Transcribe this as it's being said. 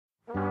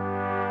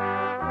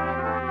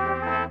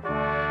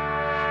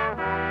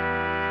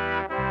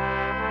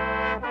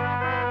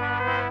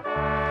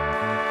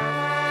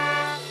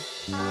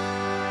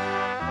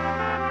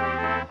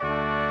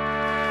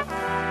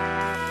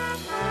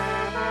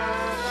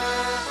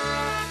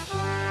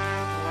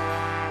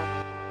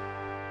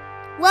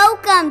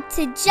Welcome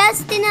to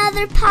Just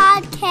Another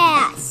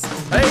Podcast.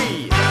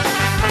 Hey!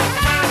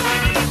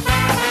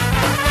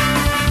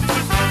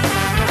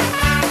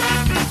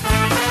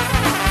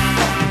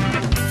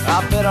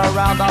 I've been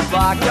around the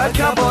block a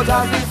couple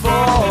times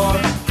before.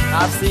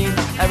 I've seen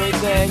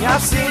everything,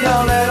 I've seen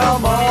a little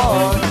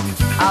more.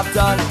 I've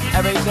done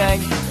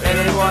everything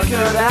anyone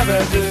could ever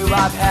do.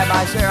 I've had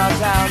my share of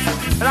towns,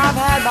 and I've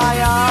had my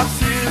ups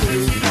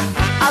too.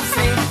 I've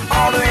seen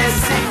all there is to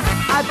see,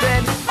 I've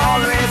been all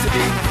there is to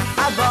be.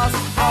 I've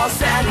lost all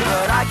sanity,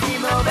 but I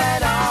keep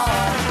moving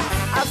on.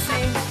 I've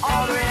seen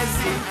all there is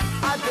to see,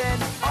 I've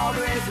been all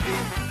there is to be.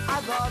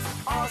 I've lost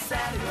all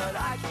sanity, but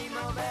I keep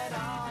moving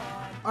on.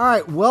 All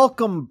right,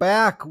 welcome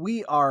back.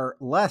 We are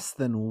less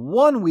than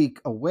 1 week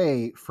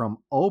away from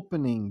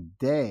opening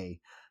day.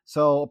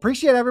 So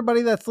appreciate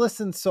everybody that's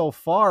listened so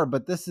far,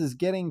 but this is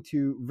getting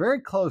to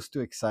very close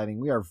to exciting.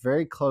 We are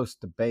very close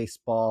to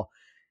baseball.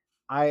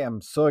 I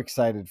am so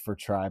excited for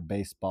Tribe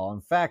Baseball.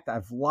 In fact,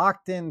 I've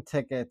locked in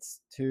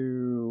tickets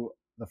to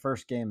the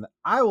first game that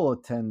I will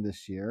attend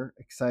this year.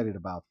 Excited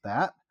about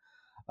that.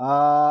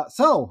 A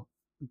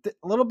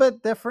little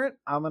bit different.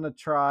 I'm going to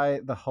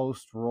try the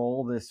host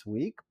role this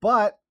week,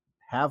 but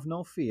have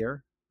no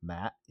fear.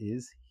 Matt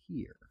is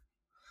here.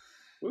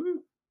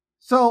 Woo.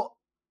 So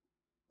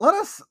let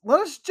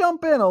us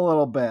jump in a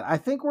little bit. I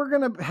think we're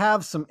going to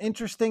have some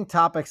interesting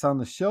topics on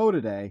the show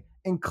today,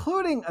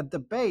 including a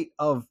debate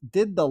of,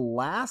 did the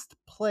last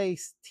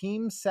place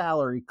team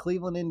salary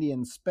Cleveland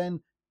Indians spend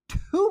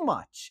too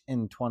much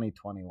in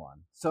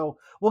 2021? So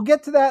we'll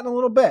get to that in a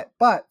little bit.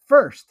 But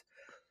first,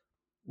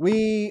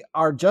 we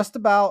are just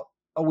about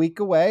a week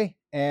away,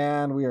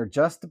 and we are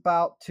just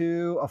about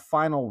to a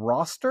final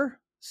roster.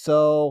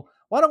 So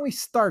why don't we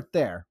start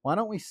there? Why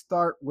don't we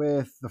start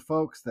with the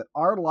folks that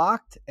are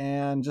locked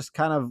and just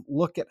kind of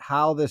look at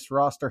how this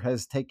roster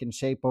has taken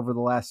shape over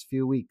the last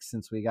few weeks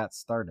since we got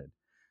started.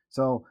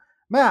 So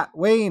Matt,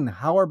 Wayne,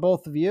 how are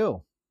both of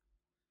you?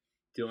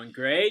 Doing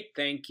great.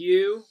 Thank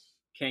you.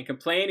 Can't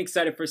complain.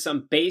 Excited for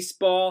some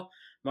baseball.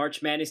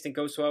 March Madness didn't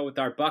go so well with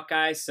our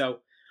Buckeyes.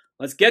 So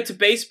let's get to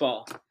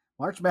baseball.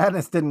 March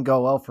Madness didn't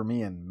go well for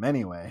me in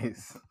many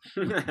ways.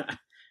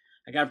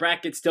 I got a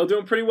bracket still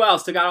doing pretty well.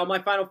 Still got all my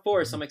Final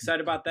Four, so I'm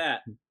excited about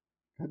that.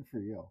 Good for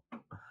you.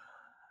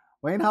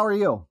 Wayne, how are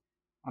you?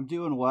 I'm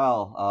doing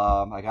well.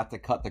 I got to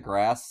cut the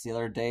grass the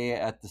other day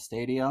at the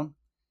stadium,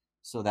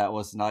 so that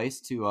was nice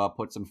to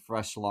put some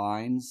fresh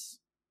lines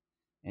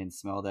and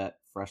smell that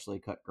freshly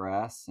cut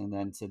grass. And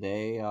then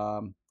today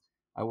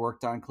I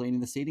worked on cleaning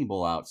the seating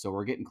bowl out, so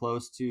we're getting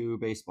close to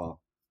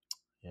baseball.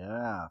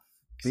 Yeah,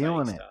 Exciting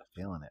feeling stuff.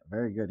 it.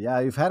 Very good. Yeah,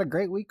 you've had a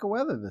great week of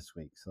weather this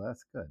week, so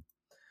that's good.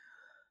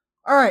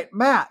 All right,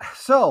 Matt.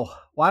 So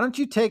why don't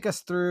you take us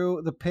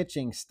through the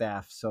pitching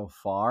staff so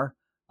far?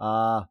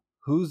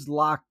 Who's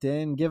locked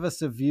in? Give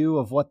us a view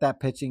of what that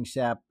pitching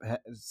staff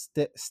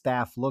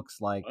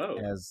looks like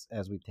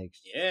as we take.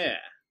 Yeah.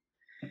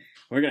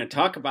 We're going to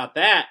talk about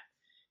that.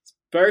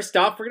 First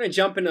off, we're going to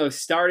jump into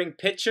those starting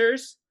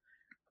pitchers.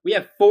 We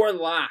have 4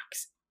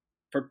 locks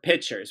for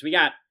pitchers. We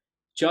got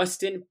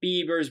Justin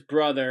Bieber's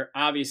brother,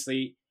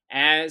 obviously,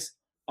 as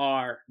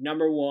our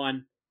number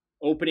 1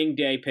 opening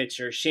day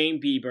pitcher,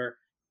 Shane Bieber.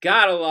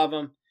 Gotta love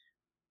him.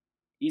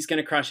 He's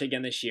going to crush it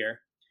again this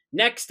year.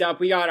 Next up,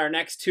 we got our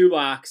next 2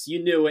 locks.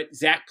 You knew it.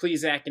 Zach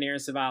Plesac and Aaron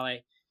Savale.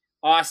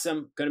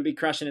 Awesome. Going to be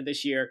crushing it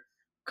this year.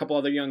 A couple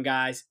other young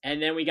guys.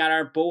 And then we got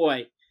our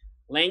boy,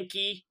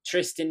 lanky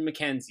Tristan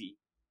McKenzie.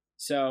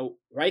 So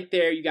right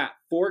there, you got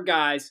 4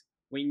 guys.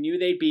 We knew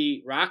they'd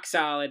be rock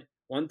solid,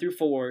 1 through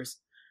 4s.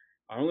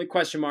 Our only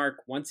question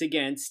mark, once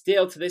again,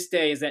 still to this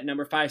day, is that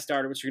number 5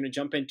 starter, which we're going to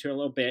jump into in a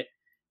little bit.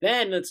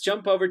 Then let's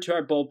jump over to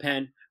our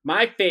bullpen.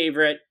 My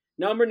favorite,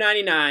 number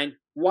 99,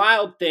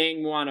 Wild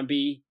Thing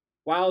wannabe.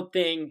 Wild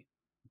Thing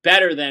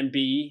better than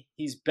B.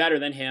 He's better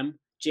than him,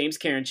 James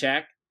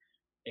Karinchak.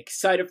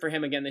 Excited for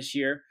him again this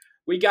year.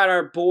 We got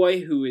our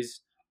boy who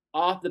is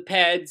off the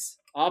PEDs,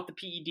 off the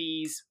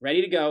PEDs,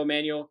 ready to go,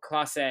 Emmanuel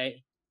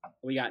Clase.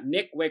 We got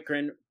Nick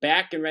Wickren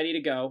back and ready to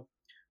go.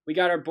 We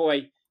got our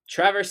boy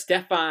Trevor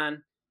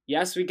Stefan.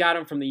 Yes, we got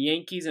him from the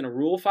Yankees in a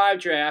Rule 5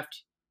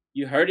 draft.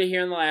 You heard it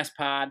here in the last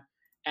pod.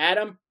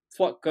 Adam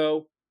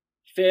Flutko,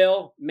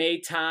 Phil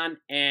Maton,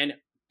 and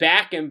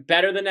back and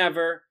better than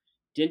ever.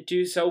 Didn't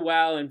do so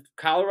well in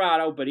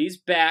Colorado, but he's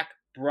back,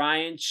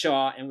 Brian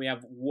Shaw, and we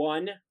have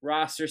 1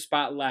 roster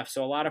spot left.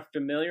 So a lot of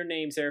familiar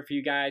names there for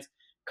you guys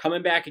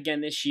coming back again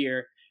this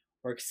year.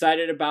 We're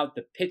excited about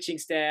the pitching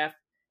staff.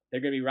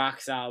 They're going to be rock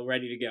solid,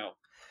 ready to go.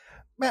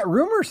 Matt,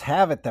 rumors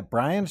have it that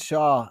Brian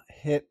Shaw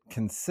hit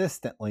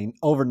consistently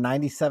over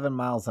 97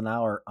 miles an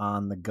hour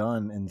on the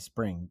gun in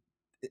spring.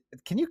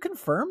 Can you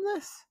confirm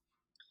this?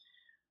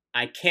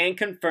 I can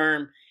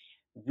confirm.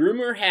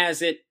 Rumor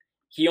has it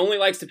he only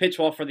likes to pitch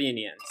well for the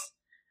Indians.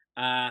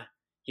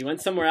 He went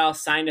somewhere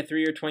else, signed a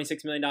 3-year,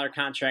 $26 million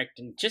contract,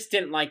 and just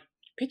didn't like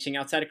pitching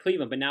outside of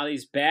Cleveland. But now that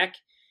he's back,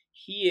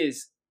 he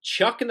is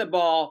chucking the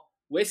ball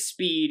with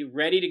speed,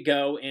 ready to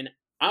go. And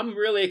I'm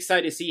really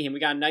excited to see him. We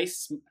got a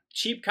nice,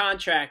 cheap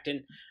contract,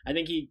 and I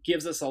think he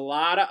gives us a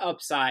lot of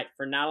upside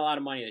for not a lot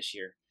of money this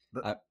year.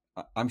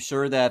 I'm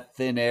sure that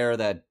thin air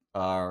that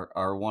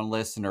our one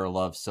listener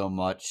loves so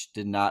much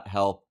did not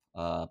help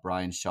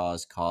Brian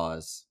Shaw's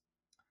cause.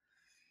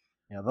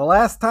 Yeah, the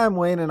last time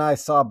Wayne and I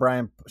saw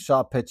Brian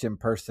Shaw pitch in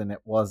person,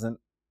 it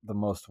wasn't the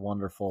most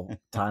wonderful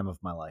time of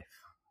my life.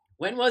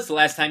 When was the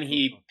last time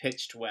he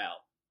pitched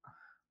well?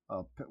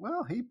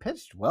 Well, he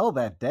pitched well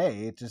that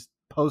day. It just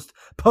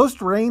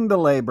post rain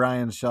delay,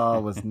 Brian Shaw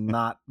was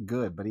not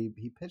good, but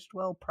he pitched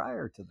well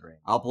prior to the rain.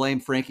 I'll blame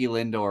Frankie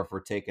Lindor for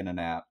taking a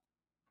nap.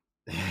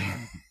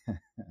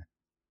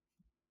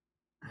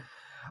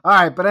 All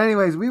right, but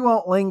anyways, we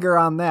won't linger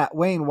on that.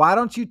 Wayne, why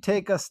don't you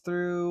take us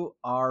through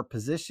our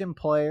position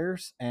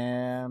players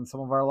and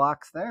some of our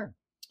locks there?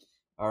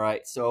 All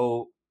right,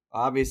 so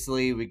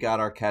obviously we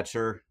got our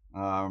catcher,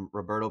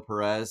 Roberto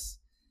Perez,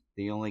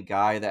 the only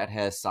guy that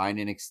has signed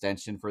an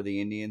extension for the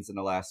Indians in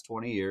the last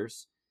 20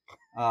 years.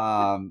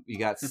 You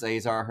got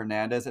Cesar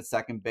Hernandez at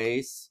second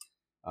base,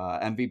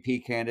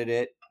 MVP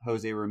candidate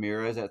Jose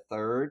Ramirez at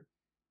third,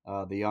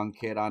 the young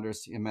kid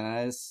Andres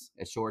Jimenez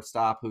at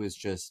shortstop, who has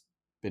just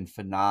been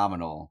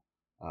phenomenal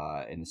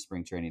in the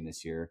spring training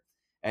this year.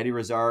 Eddie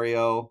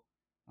Rosario,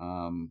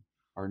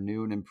 our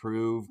new and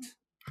improved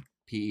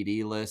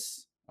PED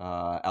list,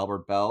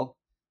 Albert Bell,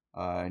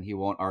 and he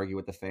won't argue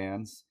with the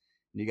fans.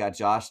 And you got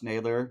Josh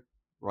Naylor,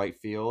 right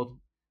field.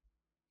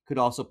 Could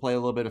also play a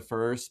little bit of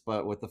first,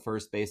 but with the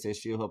first base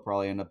issue, he'll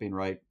probably end up being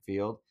right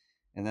field.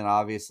 And then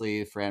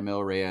obviously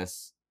Franmil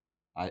Reyes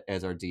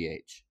as our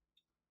DH.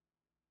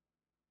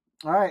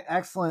 All right,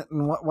 excellent.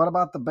 And what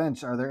about the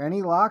bench? Are there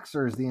any locks,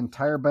 or is the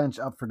entire bench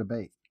up for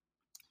debate?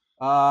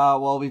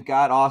 Well, we've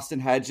got Austin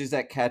Hedges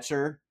at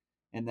catcher,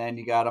 and then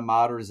you got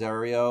Ahmad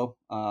Rosario,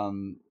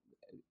 in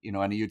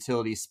a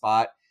utility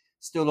spot.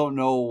 Still don't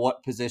know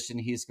what position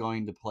he's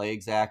going to play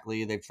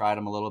exactly. They've tried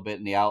him a little bit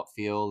in the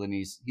outfield, and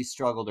he's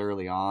struggled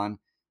early on.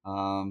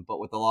 But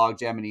with the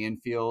logjam in the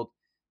infield,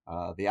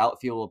 the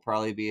outfield will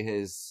probably be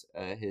his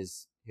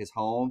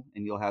home,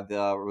 and you'll have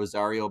the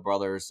Rosario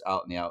brothers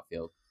out in the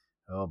outfield.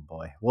 Oh,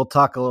 boy. We'll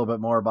talk a little bit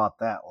more about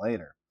that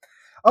later.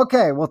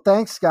 Okay, well,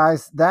 thanks,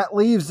 guys. That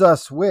leaves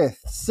us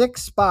with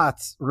 6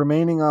 spots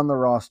remaining on the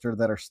roster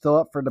that are still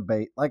up for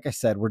debate. Like I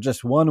said, we're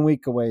just 1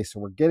 week away, so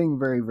we're getting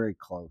very, very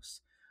close.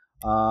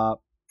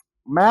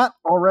 Matt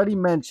already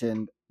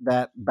mentioned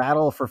that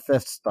battle for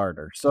 5th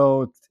starter.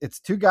 So it's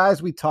 2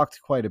 guys we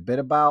talked quite a bit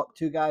about,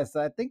 2 guys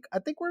that I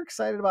think we're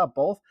excited about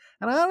both.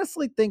 And I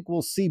honestly think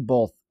we'll see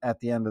both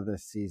at the end of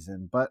this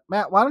season. But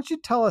Matt, why don't you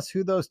tell us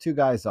who those 2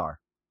 guys are?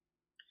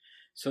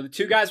 So the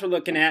 2 guys we're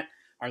looking at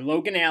are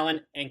Logan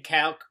Allen and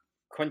Cal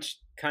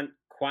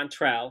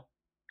Quantrill.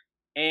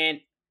 And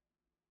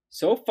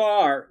so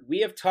far, we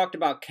have talked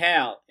about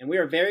Cal, and we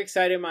were very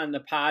excited on the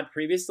pod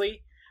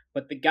previously.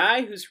 But the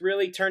guy who's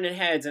really turning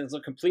heads and is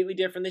looking completely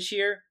different this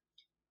year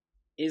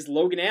is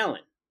Logan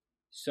Allen.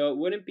 So it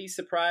wouldn't be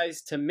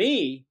surprised to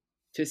me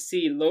to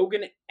see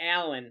Logan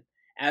Allen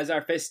as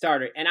our 5th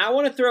starter. And I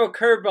want to throw a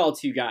curveball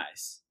to you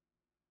guys.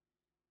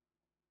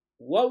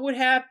 What would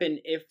happen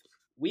if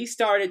we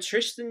started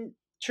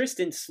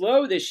Tristan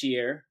slow this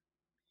year?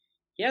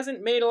 He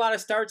hasn't made a lot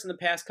of starts in the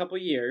past couple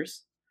of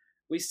years.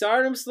 We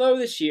started him slow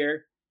this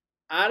year,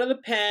 out of the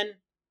pen.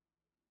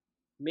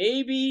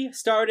 Maybe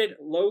started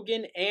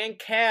Logan and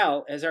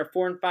Cal as our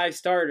 4 and 5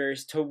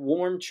 starters to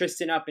warm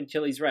Tristan up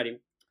until he's ready.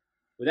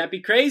 Would that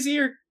be crazy,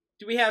 or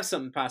do we have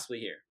something possibly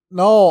here?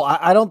 No,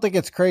 I don't think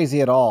it's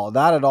crazy at all.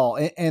 Not at all.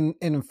 And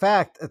in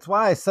fact, it's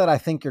why I said I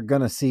think you're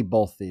going to see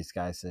both these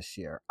guys this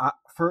year.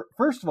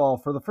 First of all,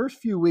 for the first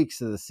few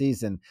weeks of the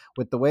season,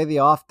 with the way the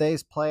off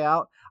days play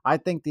out, I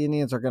think the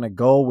Indians are going to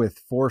go with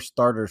 4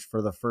 starters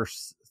for the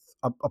first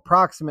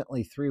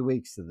approximately 3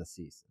 weeks of the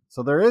season.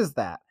 So there is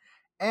that.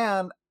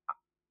 And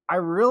I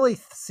really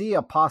see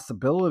a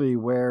possibility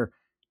where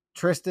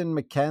Tristan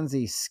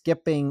McKenzie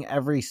skipping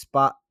every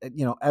spot,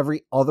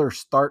 every other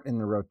start in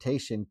the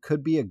rotation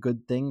could be a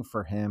good thing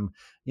for him,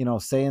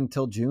 say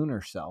until June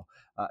or so.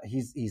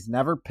 He's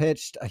never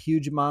pitched a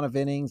huge amount of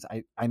innings.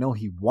 I know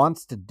he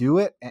wants to do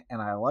it,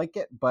 and I like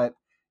it, but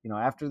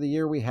after the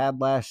year we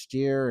had last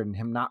year and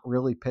him not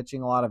really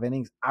pitching a lot of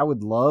innings, I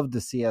would love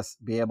to see us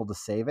be able to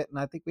save it, and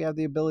I think we have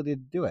the ability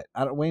to do it.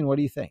 Wayne, what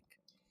do you think?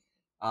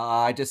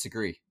 I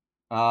disagree.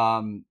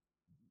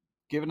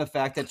 Given the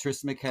fact that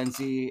Tristan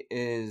McKenzie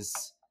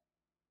is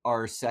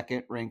our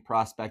 2nd-ranked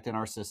prospect in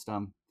our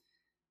system,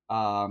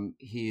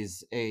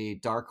 he's a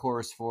dark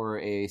horse for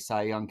a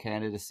Cy Young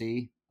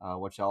candidacy,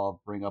 which I'll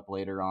bring up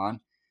later on.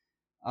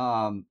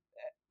 Cal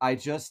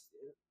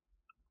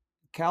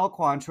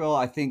Quantrill,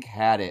 I think,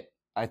 had it.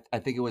 I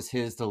think it was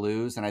his to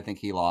lose, and I think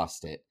he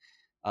lost it.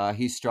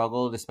 He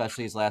struggled,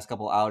 especially his last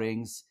couple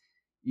outings.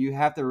 You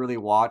have to really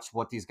watch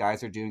what these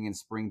guys are doing in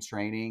spring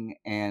training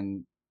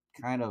and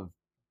kind of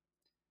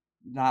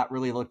not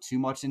really look too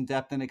much in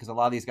depth in it, because a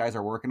lot of these guys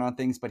are working on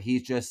things, but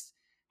he just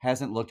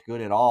hasn't looked good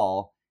at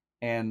all.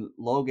 And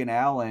Logan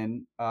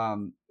Allen,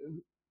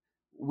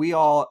 we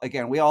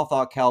all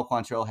thought Cal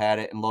Quantrill had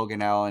it and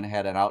Logan Allen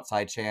had an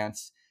outside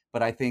chance,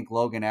 but I think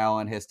Logan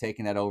Allen has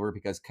taken that over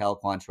because Cal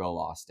Quantrill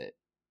lost it.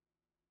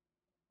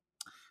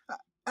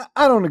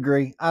 I don't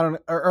agree.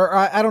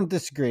 I don't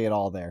disagree at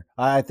all there.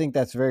 I think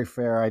that's very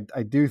fair.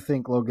 I do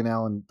think Logan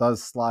Allen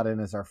does slot in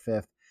as our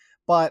fifth,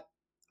 but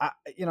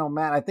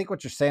Matt, I think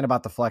what you're saying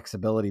about the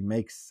flexibility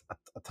makes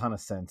a ton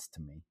of sense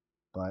to me.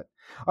 But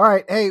all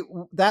right, hey,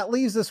 that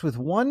leaves us with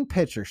one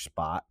pitcher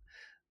spot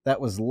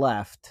that was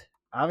left,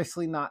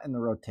 obviously not in the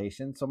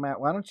rotation. So Matt,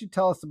 why don't you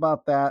tell us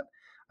about that?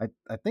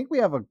 I think we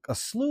have a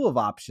slew of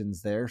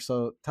options there.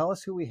 So tell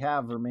us who we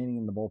have remaining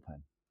in the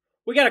bullpen.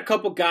 We got a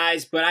couple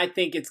guys, but I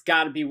think it's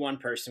got to be one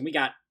person. We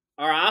got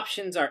our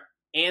options are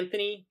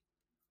Anthony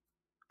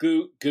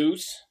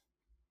Goose,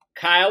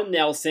 Kyle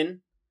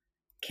Nelson,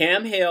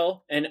 Cam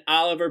Hill, and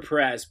Oliver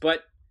Perez.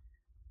 But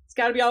it's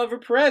got to be Oliver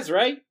Perez,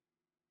 right?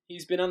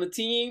 He's been on the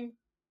team,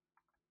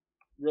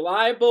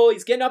 reliable.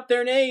 He's getting up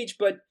there in age,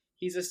 but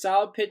he's a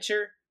solid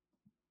pitcher.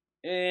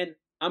 And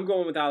I'm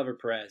going with Oliver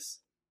Perez.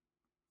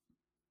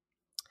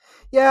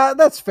 Yeah,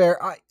 that's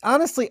fair.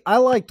 I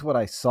liked what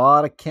I saw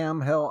out of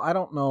Cam Hill. I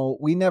don't know.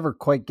 We never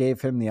quite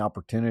gave him the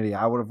opportunity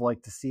I would have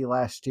liked to see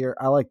last year.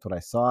 I liked what I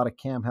saw out of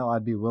Cam Hill.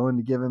 I'd be willing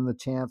to give him the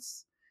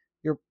chance.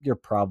 You're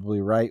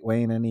probably right,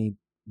 Wayne. Any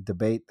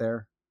debate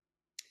there?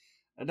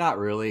 Not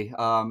really.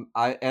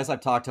 As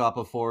I've talked about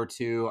before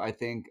too, I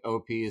think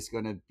OP is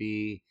going to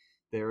be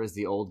there as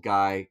the old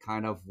guy,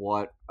 kind of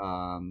what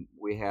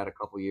we had a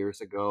couple years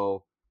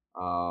ago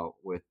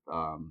with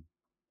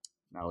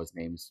now his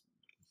name's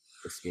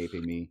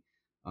escaping me.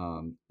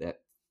 That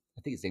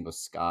I think his name was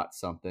Scott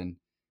something.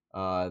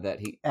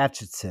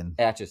 Atchison.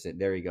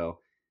 There you go.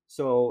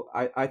 So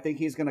I think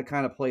he's going to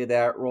kind of play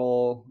that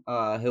role.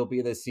 He'll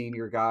be the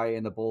senior guy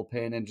in the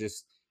bullpen and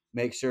just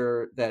make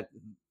sure that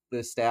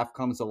the staff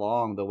comes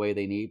along the way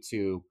they need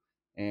to,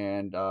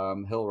 and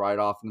he'll ride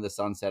off into the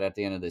sunset at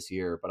the end of this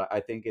year. But I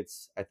think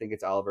it's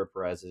Oliver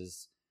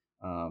Perez's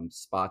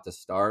spot to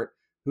start.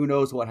 Who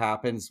knows what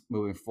happens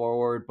moving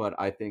forward, but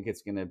I think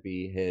it's going to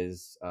be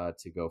his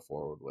to go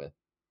forward with.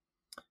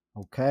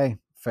 Okay,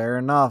 fair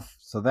enough.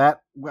 So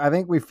I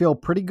think we feel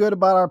pretty good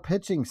about our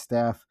pitching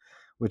staff,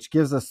 which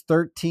gives us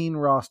 13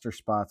 roster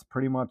spots,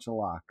 pretty much a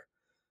lock.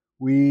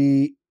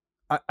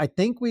 I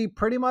think we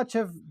pretty much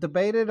have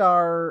debated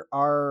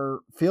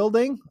our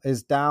fielding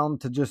is down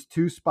to just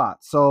 2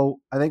 spots. So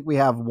I think we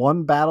have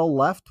one battle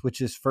left,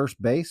 which is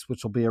first base,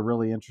 which will be a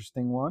really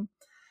interesting one.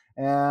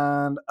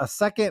 And a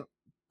second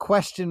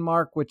question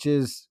mark, which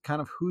is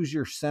kind of who's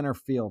your center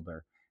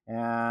fielder.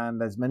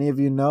 And as many of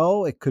you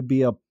know, it could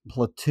be a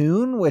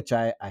platoon, which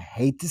I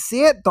hate to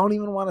see it. Don't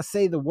even want to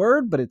say the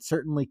word, but it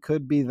certainly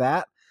could be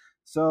that.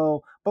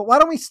 So, but why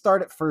don't we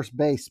start at first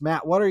base?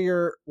 Matt, what are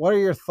your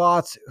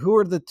thoughts? Who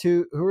are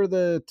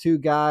the two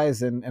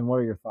guys and what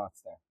are your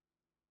thoughts there?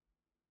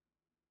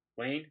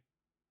 Wayne?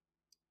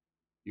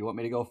 You want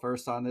me to go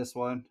first on this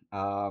one?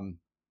 All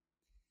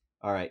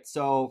right.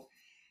 So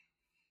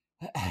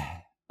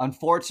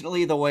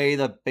unfortunately, the way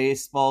the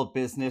baseball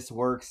business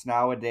works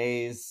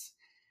nowadays,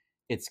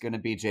 it's going to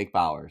be Jake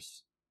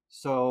Bauers.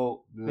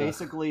 So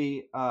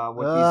basically,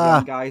 with these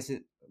young guys,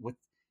 with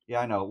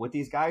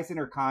these guys in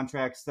their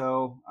contracts,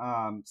 though,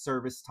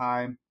 service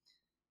time,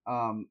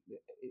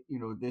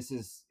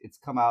 it's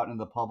come out in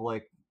the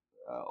public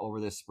over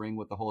this spring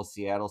with the whole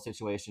Seattle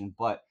situation.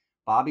 But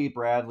Bobby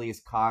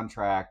Bradley's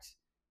contract,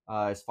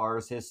 as far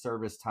as his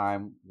service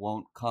time,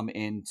 won't come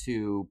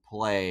into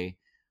play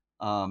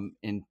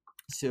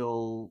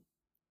until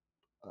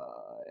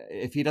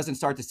if he doesn't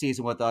start the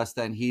season with us,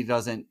 then he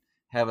doesn't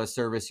have a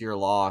service year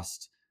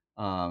lost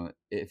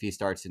if he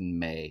starts in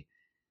May.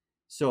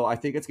 So I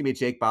think it's going to be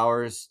Jake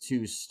Bauers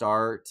to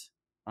start.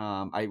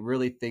 I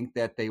really think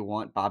that they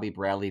want Bobby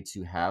Bradley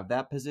to have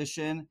that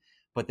position,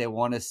 but they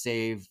want to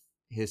save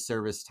his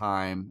service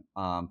time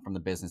from the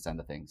business end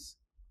of things.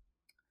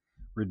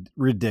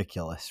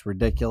 Ridiculous.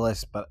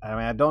 But I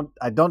mean,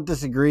 I don't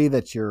disagree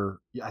that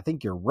I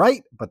think you're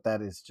right, but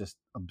that is just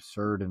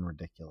absurd and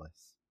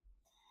ridiculous.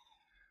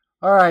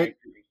 All right.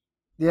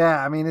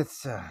 Yeah. I mean,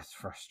 it's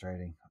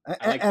frustrating. I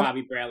like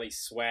Bobby Bradley's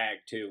swag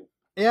too.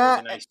 Yeah.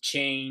 A nice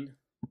chain.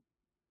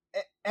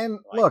 And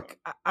look,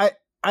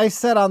 I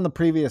said on the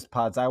previous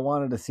pods, I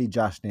wanted to see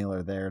Josh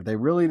Naylor there. They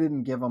really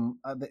didn't give him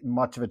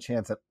much of a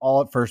chance at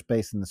all at first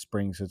base in the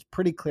spring. So it's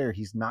pretty clear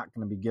he's not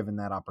going to be given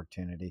that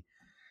opportunity.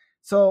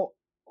 So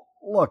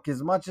look,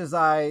 as much as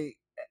I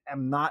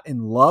am not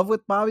in love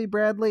with Bobby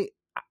Bradley,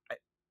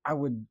 I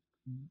would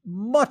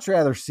much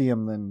rather see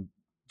him than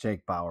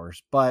Jake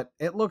Bauers, but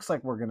it looks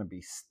like we're going to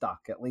be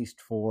stuck at least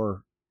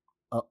for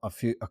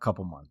a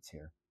couple months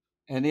here.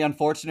 And the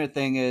unfortunate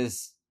thing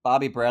is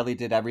Bobby Bradley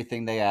did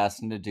everything they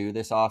asked him to do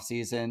this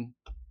offseason.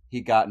 He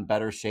got in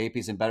better shape.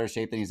 He's in better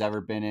shape than he's ever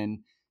been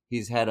in.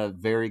 He's had a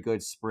very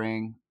good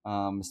spring,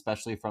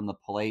 especially from the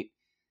plate.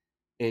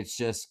 It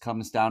just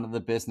comes down to the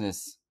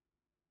business.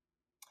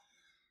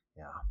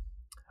 Yeah.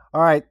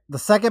 All right. The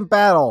second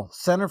battle,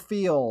 center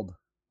field.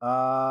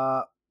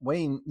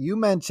 Wayne, you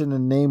mentioned a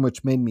name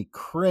which made me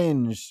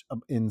cringe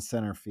in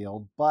center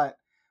field, but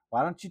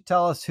why don't you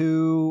tell us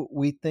who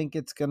we think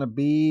it's going to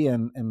be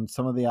and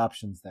some of the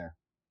options there?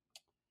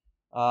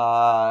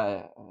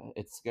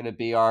 It's gonna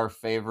be our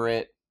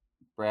favorite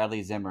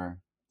Bradley Zimmer.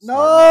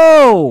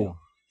 No.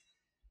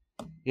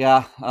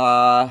 Yeah,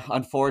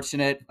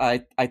 unfortunate.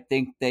 I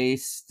think they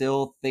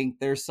still think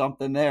there's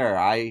something there.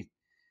 I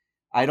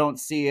don't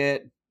see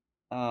it.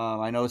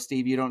 I know,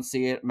 Steve, you don't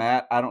see it.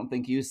 Matt, I don't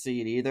think you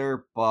see it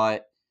either.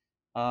 But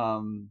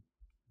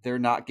they're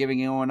not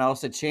giving anyone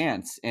else a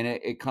chance, and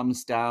it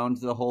comes down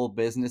to the whole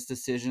business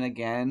decision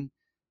again,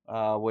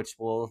 which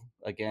we'll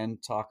again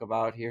talk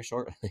about here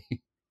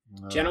shortly.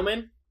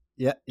 Gentlemen,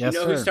 Yeah. do you Yes,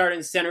 know sir. who started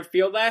in center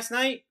field last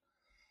night?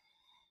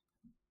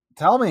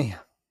 Tell me.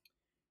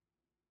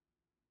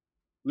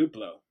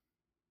 Luplow.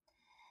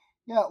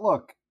 Yeah,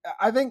 look,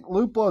 I think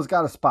Luplow's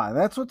got a spot.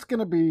 That's what's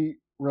going to be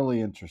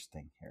really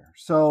interesting here.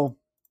 So,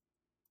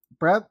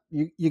 Brad,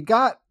 you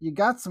got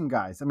some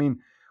guys. I mean,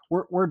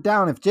 we're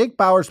down. If Jake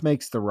Bauers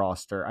makes the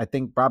roster, I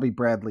think Bobby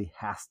Bradley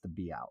has to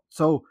be out.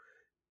 So,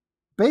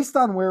 based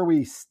on where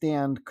we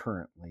stand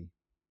currently,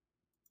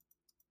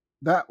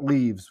 that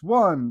leaves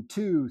 1,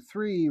 2,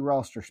 3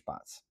 roster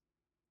spots.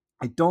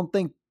 I don't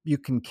think you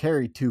can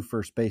carry 2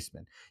 first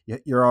basemen.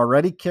 You're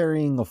already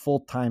carrying a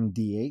full-time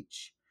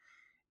DH.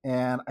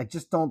 And I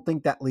just don't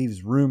think that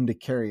leaves room to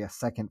carry a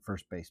second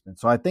first baseman.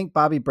 So I think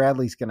Bobby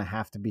Bradley's going to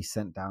have to be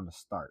sent down to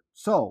start.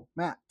 So,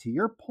 Matt, to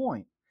your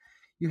point,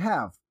 you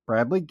have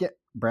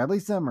Bradley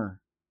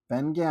Zimmer,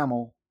 Ben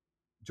Gamel,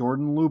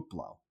 Jordan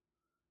Luplow.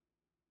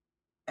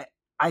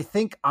 I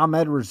think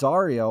Ahmed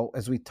Rosario,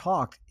 as we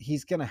talked,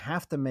 he's going to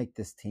have to make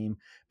this team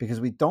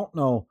because we don't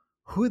know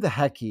who the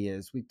heck he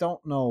is. We don't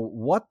know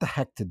what the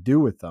heck to do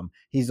with him.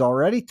 He's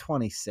already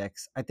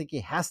 26. I think he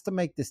has to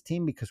make this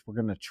team because we're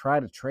going to try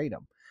to trade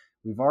him.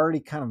 We've already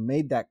kind of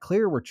made that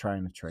clear we're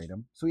trying to trade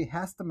him. So he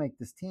has to make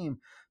this team.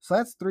 So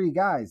that's 3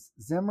 guys,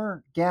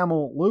 Zimmer,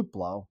 Gamel,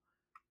 Luplow.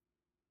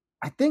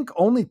 I think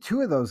only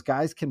 2 of those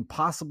guys can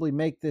possibly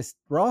make this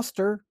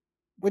roster.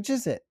 Which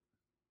is it?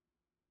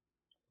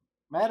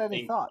 Matt,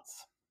 any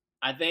thoughts?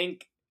 I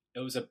think it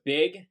was a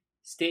big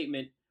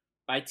statement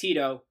by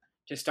Tito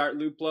to start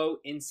Luplow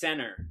in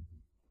center.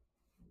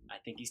 I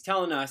think he's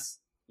telling us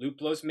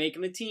Luplow's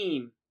making the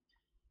team.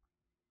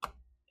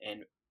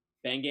 And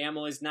Ben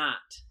Gamel is not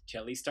till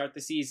at least start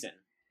the season.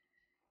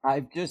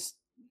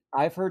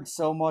 I've heard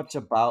so much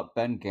about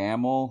Ben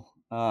Gamel.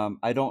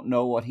 I don't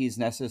know what he's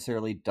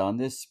necessarily done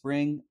this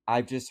spring.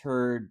 I've just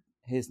heard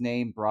his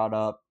name brought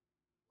up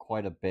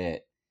quite a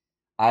bit.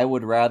 I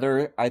would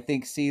rather, I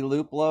think, see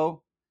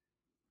Luplow.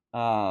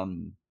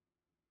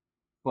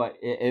 But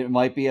it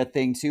might be a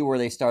thing too where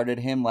they started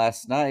him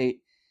last night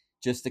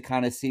just to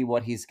kind of see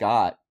what he's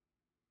got.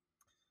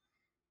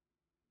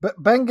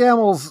 But Ben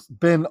Gamel's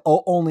been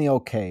only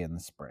okay in the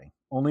spring.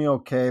 Only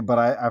okay, but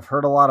I've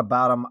heard a lot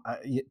about him.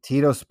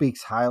 Tito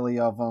speaks highly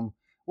of him.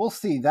 We'll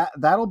see.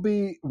 That'll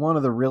be one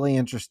of the really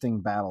interesting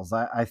battles.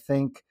 I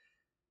think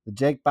the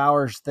Jake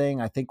Bauers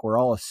thing, I think we're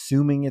all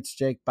assuming it's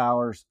Jake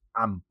Bauers.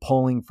 I'm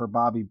pulling for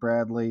Bobby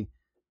Bradley.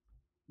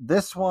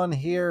 This one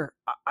here,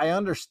 I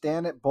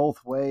understand it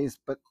both ways,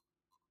 but,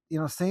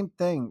 same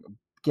thing.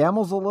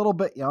 Gamel's a little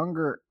bit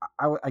younger.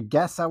 I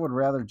guess I would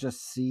rather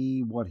just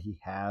see what he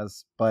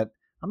has, but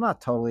I'm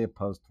not totally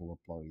opposed to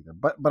Luplow either.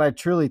 But I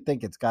truly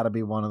think it's got to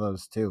be one of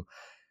those 2.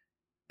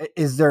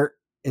 Is there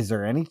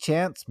any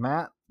chance,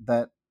 Matt,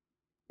 that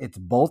it's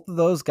both of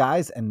those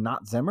guys and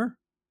not Zimmer?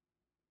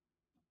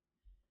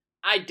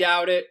 I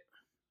doubt it.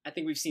 I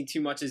think we've seen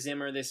too much of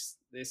Zimmer this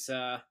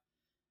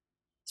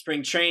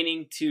spring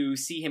training to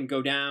see him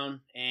go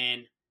down,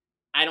 and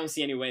I don't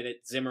see any way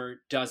that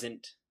Zimmer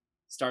doesn't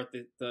start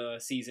the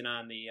season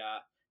on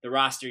the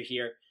roster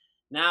here.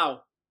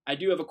 Now, I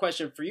do have a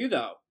question for you,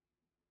 though.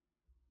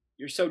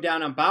 You're so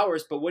down on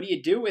Bauers, but what do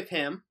you do with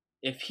him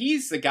if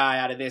he's the guy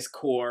out of this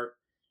core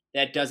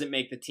that doesn't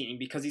make the team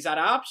because he's out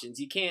of options?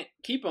 You can't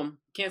keep him.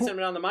 You can't send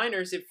him down the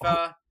minors if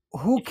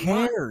who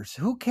cares?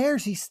 Who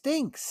cares? He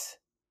stinks.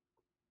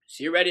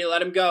 So you're ready to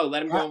let him go.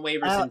 Let him go on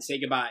waivers and say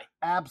goodbye.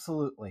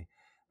 Absolutely.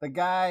 The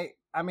guy,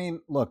 I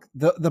mean, look,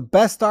 the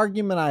best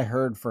argument I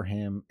heard for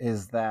him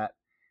is that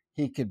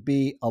he could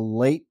be a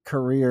late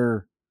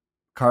career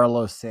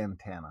Carlos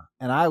Santana.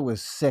 And I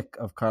was sick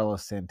of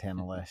Carlos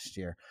Santana last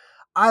year.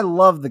 I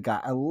love the guy.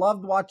 I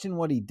loved watching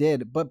what he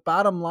did. But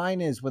bottom line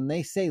is when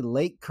they say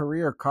late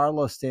career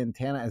Carlos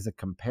Santana as a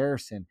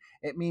comparison,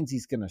 it means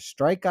he's going to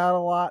strike out a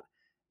lot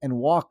and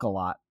walk a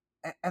lot.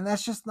 And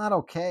that's just not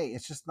okay.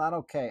 It's just not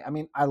okay. I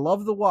mean, I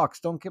love the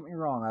walks. Don't get me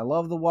wrong. I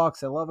love the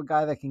walks. I love a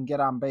guy that can get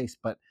on base.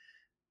 But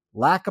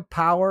lack of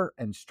power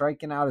and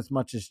striking out as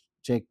much as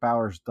Jake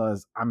Bauers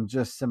does, I'm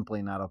just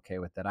simply not okay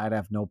with it. I'd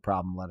have no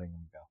problem letting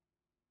him go.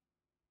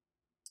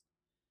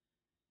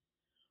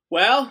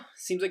 Well,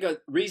 seems like a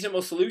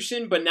reasonable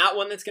solution, but not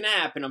one that's going to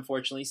happen,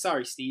 unfortunately.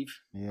 Sorry, Steve.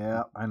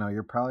 Yeah, I know.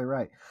 You're probably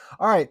right.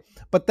 All right.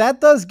 But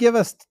that does give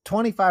us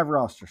 25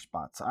 roster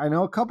spots. I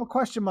know a couple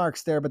question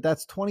marks there, but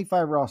that's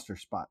 25 roster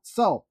spots.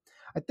 So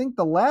I think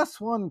the last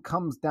one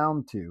comes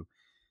down to,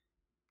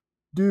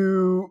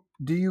 do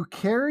you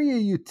carry a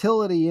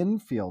utility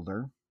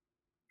infielder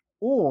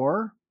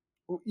or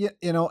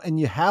and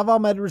you have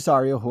Ahmed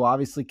Rosario, who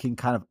obviously can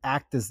kind of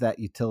act as that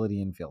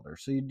utility infielder.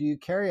 So do you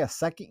carry a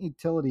second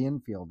utility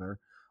infielder,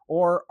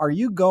 or are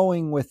you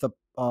going with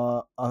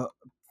a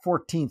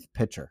 14th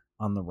pitcher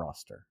on the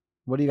roster?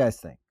 What do you guys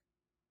think?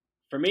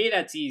 For me,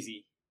 that's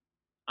easy.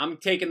 I'm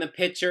taking the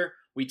pitcher.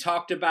 We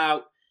talked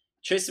about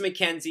Tristan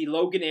McKenzie,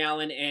 Logan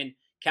Allen, and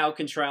Cal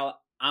Quantrill.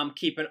 I'm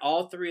keeping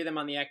all three of them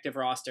on the active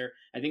roster.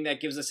 I think that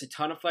gives us a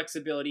ton of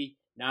flexibility,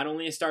 not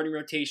only in starting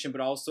rotation,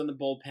 but also in the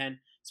bullpen,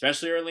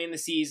 especially early in the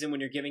season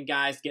when you're giving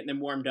guys, getting them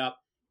warmed up.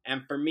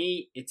 And for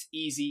me, it's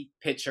easy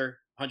pitcher,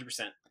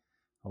 100%.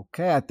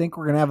 Okay, I think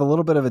we're going to have a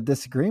little bit of a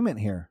disagreement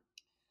here.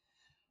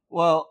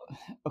 Well,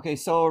 okay,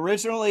 so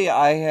originally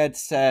I had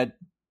said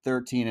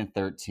 13 and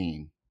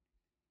 13.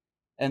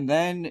 And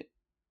then,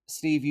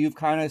 Steve, you've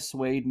kind of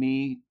swayed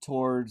me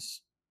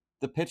towards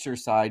the pitcher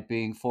side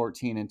being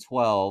 14 and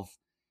 12,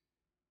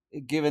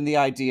 given the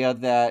idea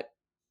that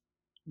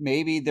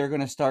maybe they're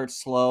going to start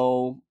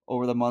slow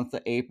over the month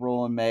of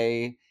April and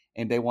May,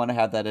 and they want to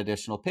have that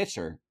additional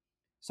pitcher.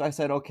 So I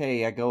said,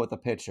 okay, I go with the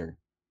pitcher.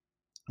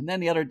 And then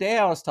the other day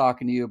I was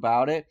talking to you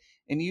about it,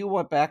 and you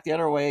went back the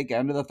other way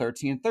again to the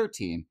 13 and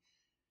 13.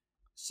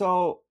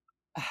 So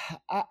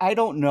I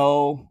don't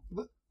know.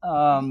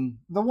 The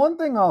one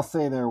thing I'll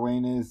say there,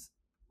 Wayne, is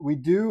we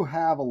do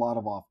have a lot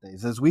of off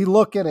days. As we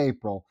look at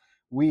April,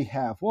 we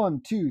have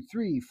 1, 2,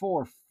 3,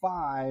 4,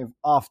 5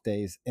 off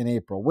days in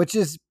April, which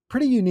is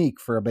pretty unique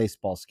for a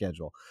baseball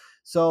schedule.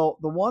 So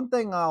the one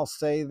thing I'll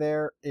say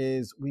there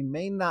is we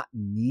may not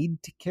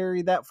need to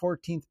carry that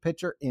 14th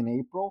pitcher in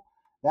April.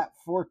 That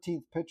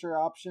 14th pitcher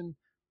option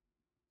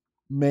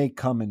may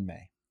come in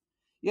May.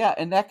 Yeah,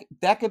 and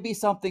that could be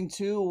something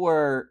too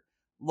where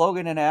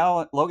Logan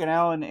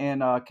Allen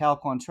and Cal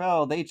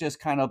Quantrill, they just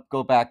kind of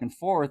go back and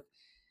forth.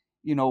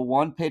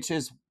 One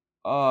pitches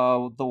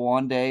the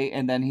one day,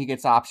 and then he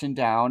gets optioned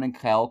down, and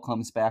Cal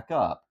comes back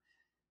up.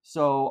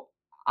 So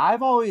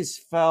I've always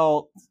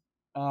felt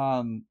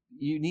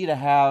you need to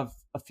have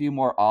a few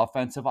more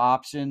offensive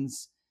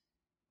options,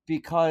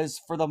 because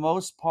for the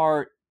most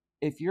part,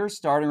 if your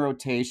starting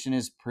rotation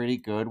is pretty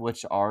good,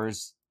 which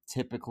ours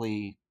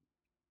typically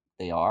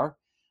they are,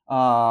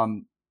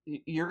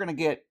 you're going to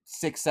get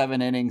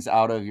 6-7 innings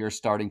out of your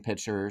starting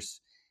pitchers.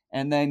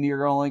 And then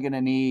you're only going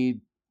to need,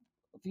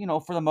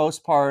 for the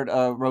most part,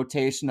 a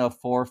rotation of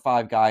 4 or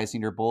 5 guys in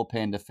your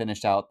bullpen to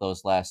finish out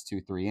those last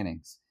 2-3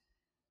 innings.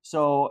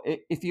 So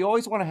if you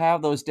always want to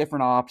have those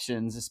different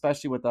options,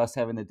 especially with us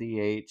having the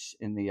DH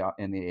in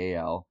the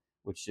AL,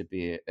 which should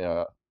be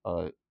a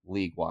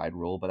league-wide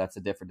rule, but that's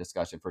a different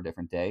discussion for a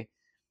different day.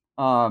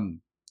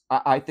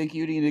 I think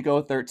you need to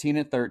go 13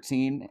 and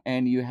 13,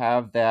 and you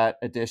have that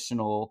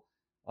additional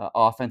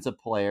offensive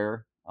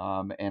player.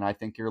 And I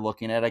think you're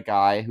looking at a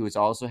guy who has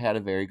also had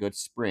a very good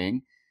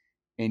spring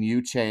in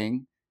Yu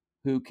Chang,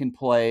 who can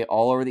play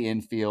all over the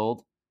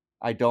infield.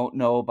 I don't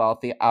know about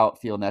the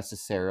outfield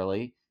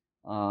necessarily,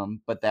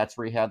 but that's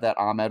where you have that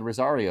Ahmed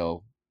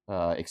Rosario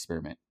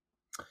experiment.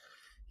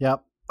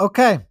 Yep.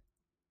 Okay.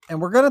 And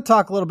we're going to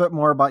talk a little bit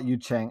more about Yu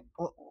Chang.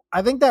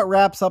 I think that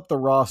wraps up the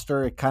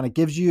roster. It kind of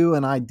gives you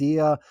an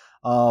idea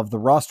of the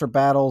roster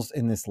battles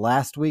in this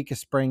last week of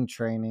spring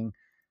training.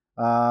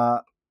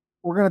 We're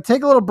going to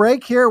take a little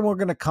break here, and we're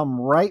going to come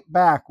right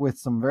back with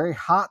some very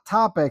hot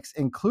topics,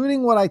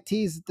 including what I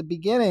teased at the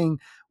beginning,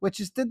 which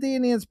is, did the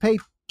Indians pay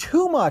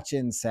too much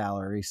in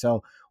salary?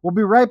 So we'll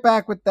be right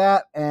back with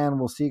that, and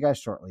we'll see you guys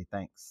shortly.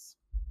 Thanks.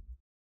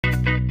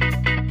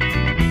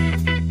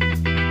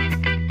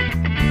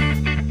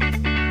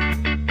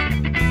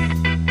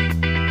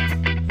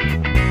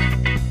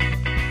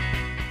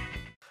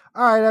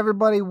 All right,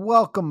 everybody,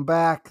 welcome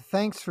back.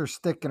 Thanks for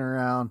sticking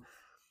around.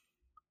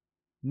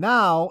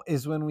 Now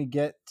is when we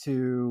get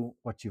to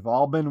what you've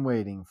all been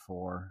waiting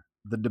for,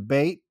 the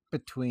debate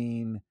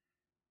between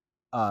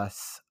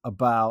us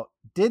about,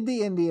 did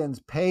the Indians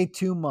pay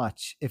too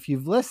much? If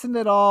you've listened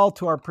at all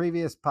to our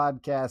previous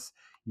podcasts,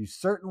 you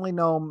certainly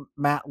know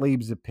Matt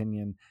Lieb's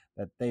opinion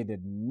that they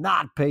did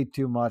not pay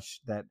too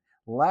much, that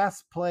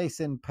last place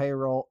in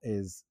payroll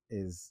is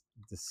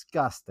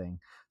disgusting.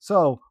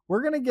 So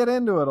we're going to get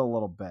into it a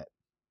little bit.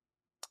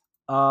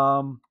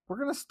 We're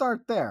going to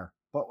start there,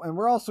 and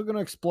we're also going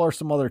to explore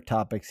some other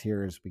topics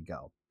here as we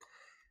go.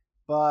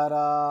 But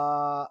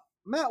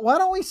Matt, why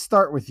don't we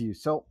start with you?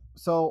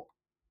 So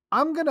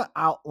I'm going to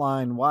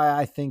outline why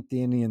I think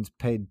the Indians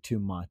paid too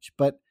much,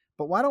 but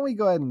why don't we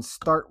go ahead and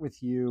start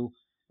with you?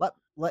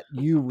 Let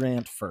you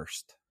rant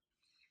first.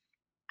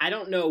 I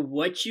don't know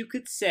what you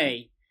could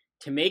say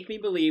to make me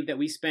believe that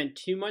we spent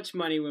too much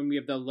money when we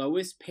have the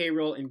lowest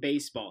payroll in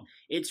baseball.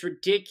 It's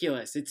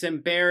ridiculous. It's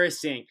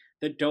embarrassing.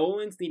 The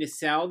Dolans need to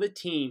sell the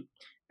team.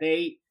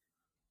 They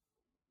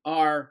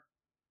are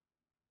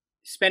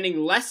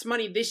spending less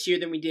money this year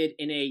than we did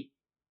in a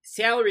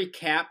salary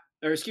cap,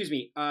 or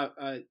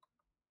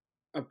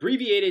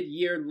abbreviated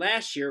year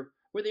last year,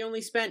 where they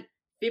only spent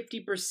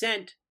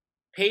 50%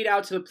 paid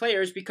out to the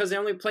players because they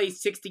only played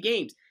 60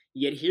 games.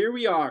 Yet here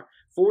we are,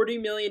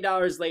 $40 million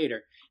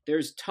later.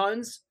 There's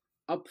tons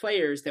of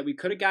players that we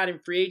could have got in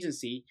free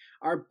agency.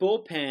 Our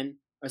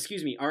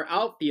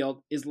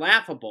outfield is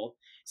laughable.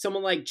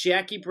 Someone like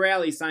Jackie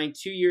Bradley signed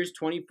 2 years,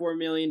 $24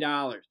 million.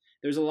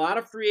 There's a lot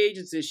of free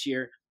agents this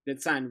year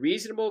that signed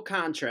reasonable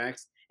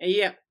contracts, and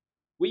yet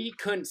we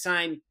couldn't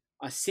sign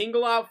a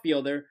single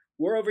outfielder.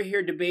 We're over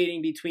here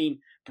debating between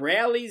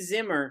Bradley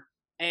Zimmer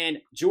and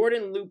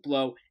Jordan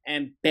Luplow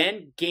and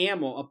Ben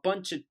Gamel, a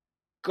bunch of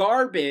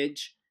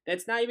garbage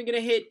that's not even going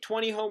to hit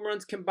 20 home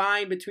runs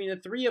combined between the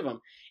three of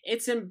them.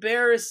 It's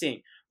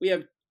embarrassing. We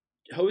have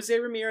Jose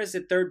Ramirez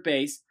at third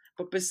base,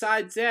 but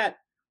besides that,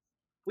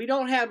 we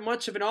don't have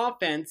much of an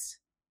offense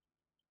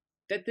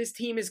that this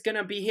team is going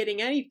to be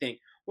hitting anything.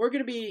 We're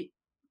going to be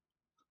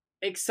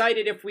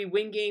excited if we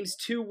win games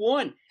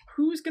 2-1.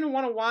 Who's going to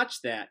want to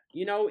watch that?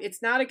 You know,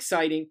 it's not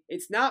exciting.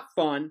 It's not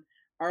fun.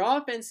 Our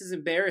offense is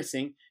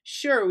embarrassing.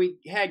 Sure, we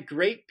had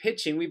great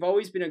pitching. We've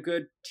always been a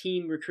good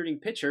team recruiting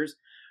pitchers.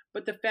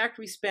 But the fact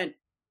we spent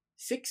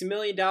 $6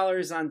 million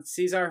on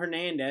Cesar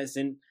Hernandez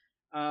and,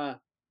 a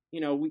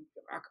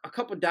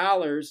couple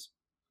dollars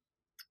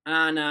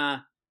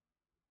on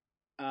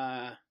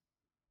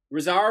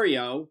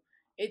Rosario,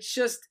 it's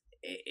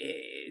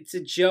a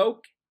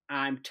joke.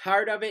 I'm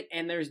tired of it,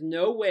 and there's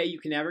no way you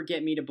can ever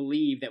get me to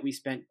believe that we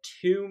spent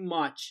too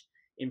much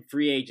in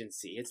free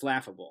agency. It's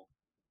laughable.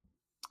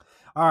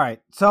 All right,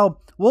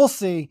 so we'll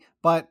see,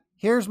 but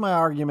here's my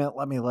argument.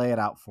 Let me lay it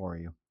out for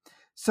you.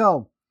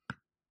 So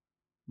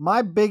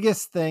my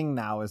biggest thing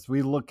now as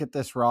we look at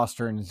this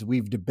roster and as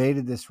we've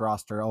debated this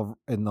roster over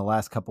in the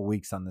last couple of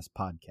weeks on this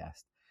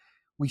podcast,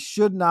 we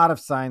should not have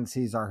signed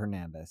Cesar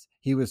Hernandez.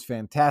 He was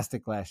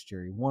fantastic last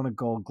year. He won a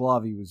Gold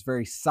Glove. He was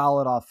very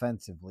solid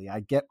offensively. I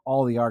get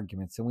all the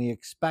arguments, and we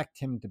expect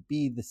him to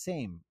be the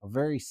same. A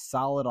very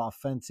solid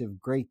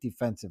offensive, great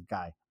defensive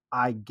guy.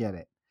 I get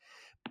it.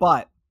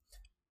 But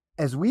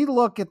as we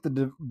look at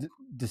the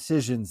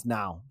decisions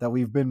now that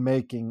we've been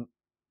making,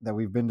 that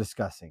we've been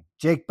discussing,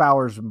 Jake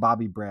Bauers and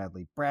Bobby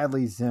Bradley,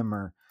 Bradley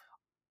Zimmer,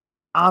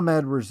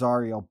 Ahmed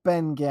Rosario,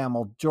 Ben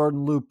Gamel,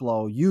 Jordan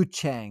Luplow, Yu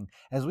Chang,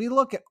 as we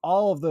look at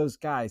all of those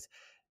guys,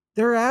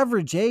 their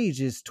average age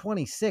is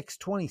 26,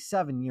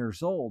 27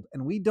 years old,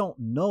 and we don't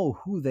know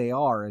who they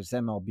are as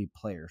MLB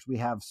players. We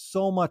have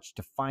so much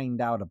to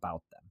find out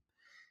about them.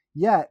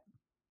 Yet,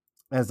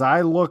 as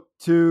I look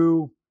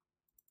to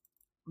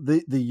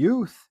the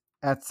youth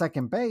at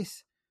second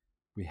base,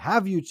 we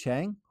have Yu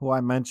Chang, who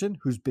I mentioned,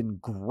 who's been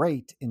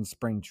great in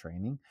spring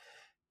training.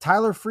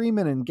 Tyler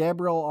Freeman and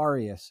Gabriel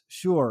Arias.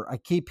 Sure, I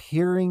keep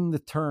hearing the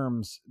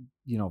terms,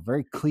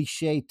 very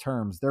cliche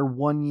terms. They're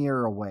 1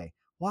 year away.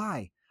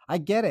 Why? I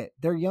get it.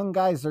 They're young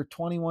guys. They're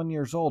 21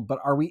 years old. But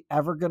are we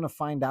ever going to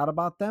find out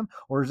about them?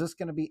 Or is this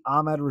going to be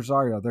Ahmed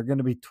Rosario? They're going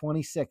to be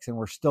 26, and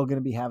we're still going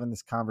to be having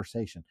this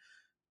conversation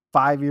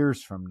 5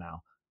 years from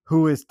now.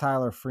 Who is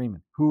Tyler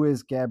Freeman? Who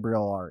is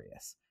Gabriel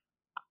Arias?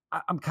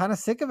 I'm kind of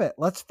sick of it.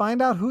 Let's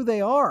find out who they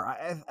are.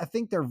 I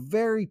think they're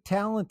very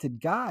talented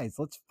guys.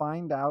 Let's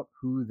find out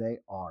who they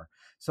are.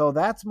 So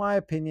that's my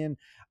opinion.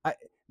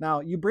 Now,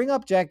 you bring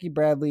up Jackie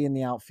Bradley in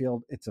the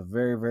outfield. It's a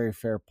very, very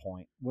fair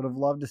point. Would have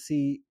loved to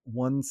see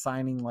one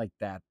signing like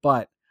that.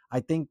 But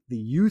I think the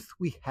youth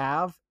we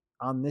have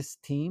on this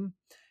team,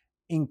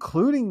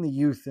 including the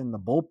youth in the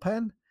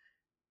bullpen,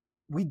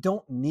 we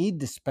don't need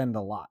to spend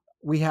a lot.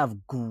 We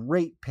have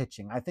great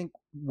pitching. I think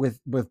with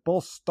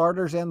both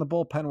starters and the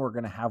bullpen, we're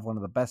going to have one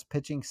of the best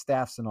pitching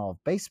staffs in all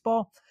of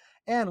baseball.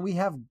 And we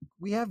have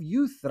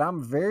youth that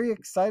I'm very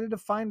excited to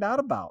find out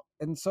about.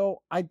 And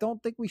so I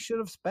don't think we should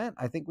have spent.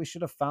 I think we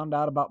should have found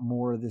out about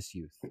more of this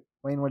youth.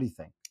 Wayne, what do you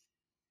think?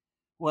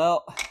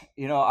 Well,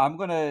 I'm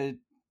going to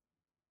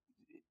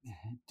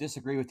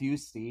disagree with you,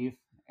 Steve.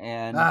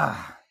 And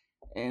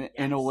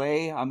in a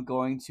way, I'm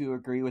going to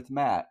agree with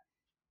Matt.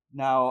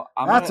 Now,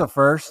 That's a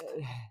first.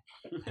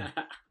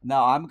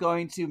 Now, I'm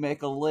going to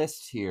make a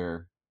list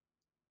here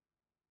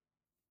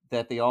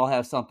that they all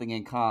have something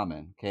in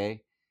common,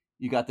 okay?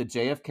 You got the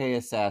JFK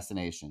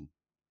assassination.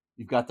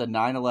 You've got the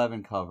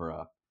 9/11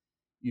 cover-up.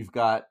 You've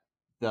got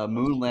the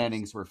moon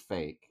landings were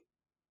fake.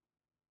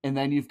 And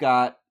then you've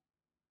got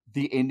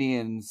the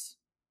Indians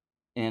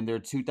and their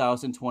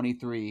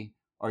 2023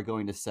 are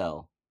going to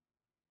sell.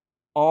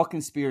 All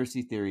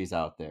conspiracy theories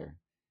out there.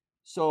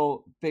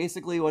 So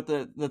basically what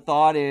the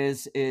thought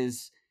is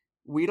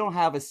we don't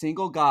have a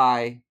single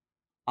guy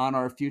on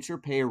our future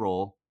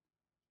payroll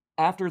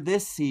after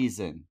this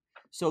season.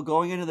 So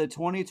going into the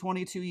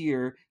 2022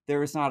 year,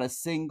 there is not a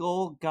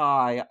single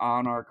guy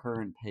on our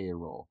current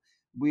payroll.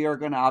 We are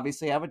going to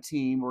obviously have a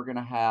team. We're going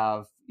to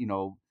have,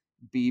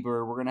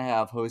 Bieber. We're going to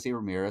have Jose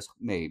Ramirez,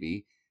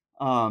 maybe.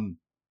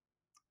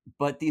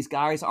 But these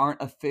guys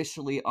aren't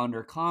officially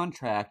under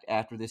contract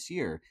after this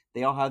year.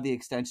 They all have the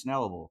extension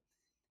eligible.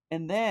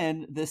 And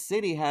then the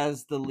city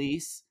has the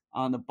lease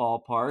on the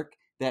ballpark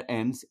that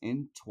ends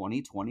in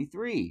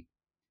 2023.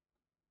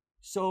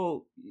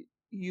 So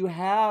you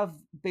have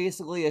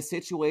basically a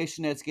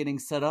situation that's getting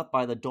set up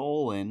by the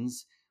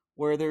Dolans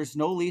where there's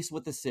no lease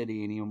with the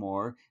city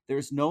anymore.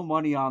 There's no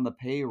money on the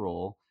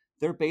payroll.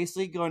 they're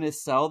basically going to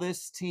sell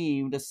this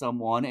team to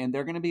someone, and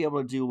they're going to be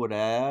able to do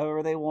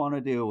whatever they want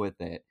to do with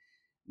it.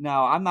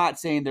 Now, I'm not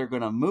saying they're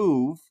going to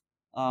move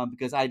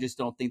because I just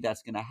don't think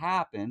that's going to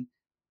happen.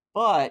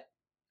 But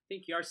I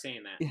think you are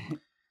saying that.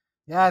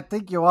 Yeah, I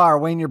think you are,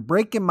 Wayne. You're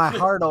breaking my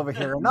heart over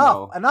here.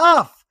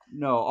 Enough.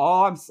 No,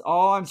 all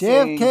I'm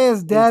saying JFK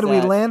is dead. We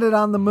landed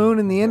on the moon,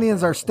 and the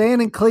Indians are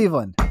staying in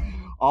Cleveland.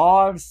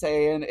 All I'm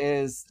saying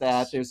is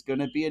that there's going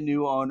to be a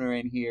new owner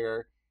in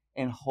here,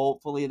 and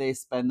hopefully they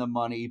spend the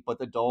money. But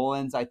the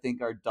Dolans, I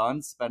think, are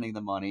done spending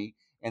the money,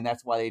 and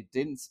that's why they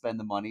didn't spend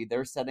the money.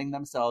 They're setting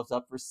themselves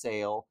up for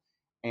sale,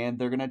 and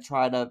they're going to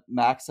try to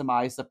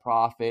maximize the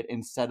profit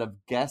instead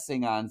of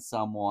guessing on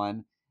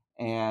someone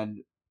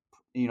and,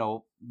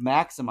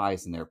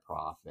 maximizing their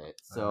profit.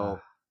 So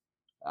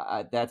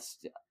I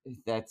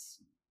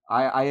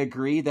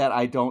agree that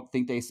I don't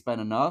think they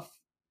spent enough.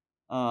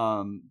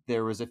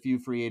 There was a few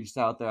free agents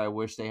out there I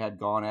wish they had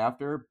gone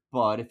after,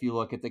 but if you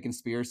look at the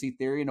conspiracy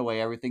theory and the way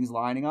everything's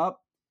lining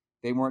up,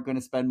 they weren't going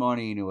to spend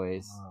money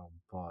anyways. Oh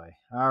boy!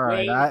 All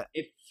right,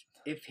 Wayne,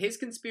 if his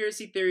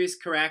conspiracy theory is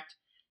correct,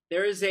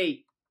 there is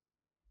a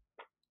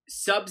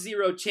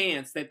sub-zero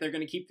chance that they're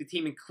going to keep the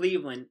team in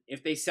Cleveland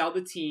if they sell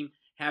the team,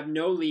 have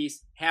no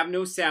lease, have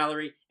no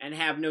salary, and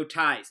have no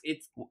ties.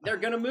 They're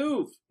going to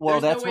move.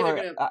 Well, that's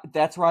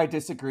where I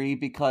disagree,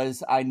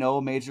 because I know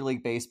Major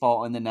League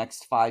Baseball in the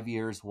next 5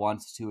 years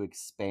wants to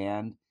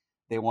expand.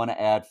 They want to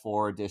add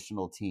 4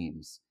 additional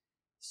teams.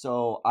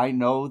 So I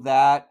know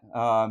that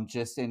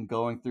just in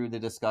going through the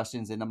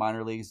discussions in the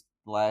minor leagues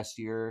last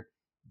year,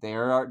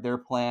 their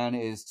plan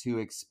is to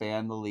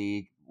expand the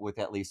league with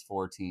at least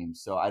 4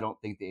 teams. So I don't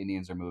think the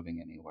Indians are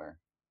moving anywhere.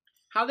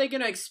 How are they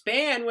going to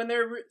expand when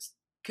they're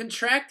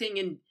contracting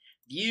in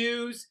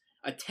views,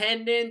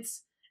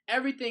 attendance?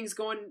 Everything's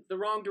going the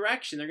wrong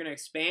direction. They're going to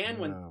expand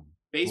when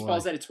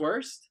baseball's at its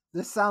worst.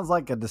 This sounds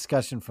like a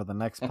discussion for the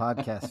next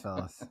podcast,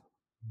 fellas.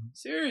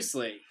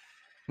 Seriously.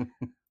 All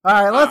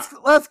right,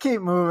 let's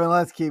keep moving.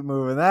 Let's keep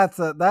moving. That's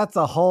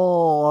a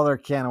whole other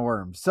can of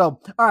worms.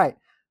 So, all right,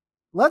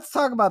 let's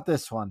talk about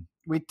this one.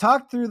 We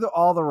talked through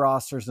all the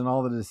rosters and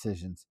all the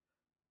decisions.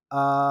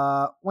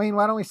 Wayne,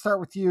 why don't we start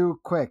with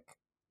you quick?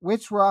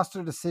 Which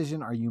roster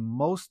decision are you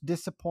most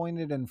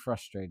disappointed and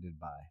frustrated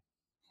by?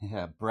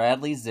 Yeah,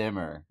 Bradley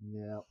Zimmer.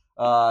 Yeah.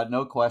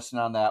 No question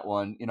on that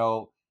one.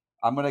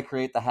 I'm going to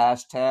create the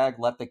hashtag,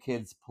 let the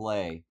kids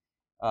play.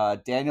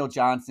 Daniel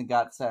Johnson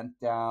got sent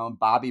down.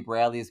 Bobby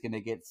Bradley is going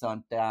to get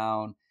sent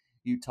down.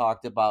 You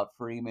talked about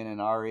Freeman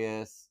and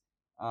Arias.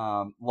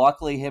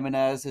 Luckily,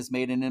 Jimenez has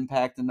made an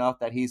impact enough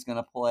that he's going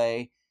to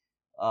play.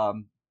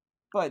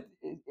 But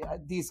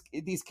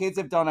these kids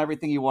have done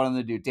everything you want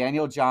them to do.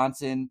 Daniel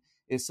Johnson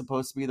is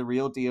supposed to be the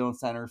real deal in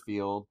center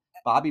field.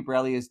 Bobby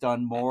Bradley has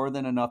done more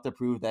than enough to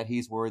prove that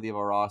he's worthy of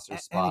a roster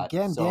spot. And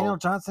again, Daniel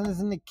Johnson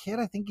isn't a kid.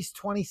 I think he's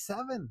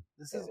 27.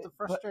 This is the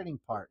frustrating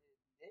part.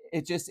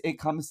 It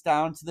comes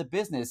down to the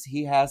business.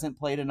 He hasn't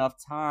played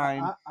enough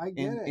time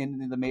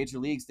in the major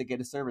leagues to get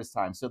a service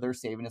time, so they're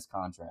saving his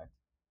contract.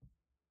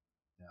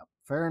 Yeah,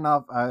 fair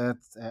enough.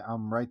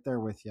 I'm right there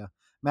with you.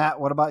 Matt,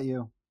 what about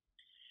you?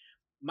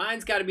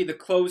 Mine's got to be the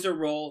closer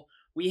role.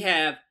 We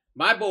have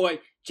my boy,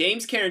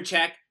 James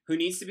Karinchak, who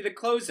needs to be the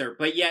closer,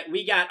 but yet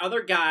we got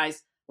other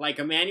guys like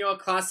Emmanuel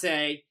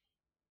Clase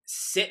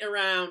sitting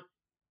around,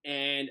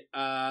 and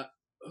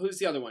who's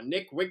the other one?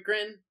 Nick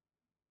Wittgren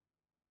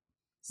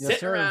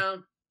sitting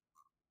around.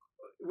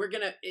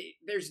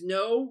 There's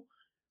no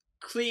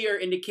clear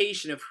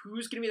indication of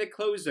who's going to be the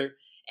closer,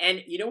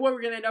 and you know what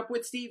we're going to end up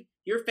with, Steve?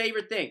 Your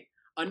favorite thing,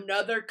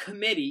 another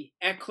committee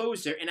at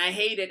closer, and I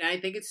hate it, and I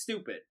think it's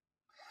stupid.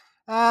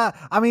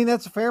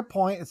 That's a fair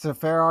point. It's a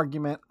fair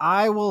argument.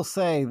 I will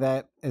say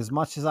that as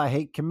much as I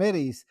hate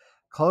committees,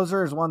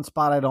 closer is one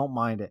spot I don't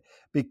mind it,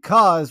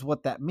 because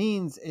what that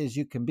means is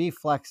you can be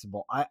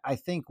flexible. I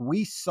think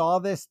we saw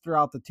this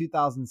throughout the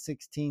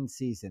 2016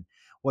 season.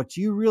 What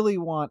you really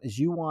want is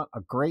you want a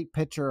great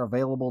pitcher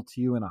available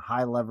to you in a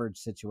high leverage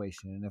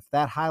situation. And if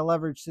that high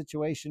leverage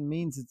situation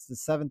means it's the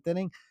 7th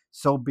inning,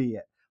 so be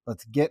it.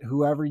 Let's get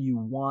whoever you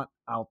want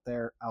out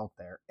there,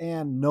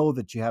 and know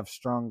that you have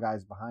strong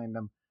guys behind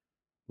them.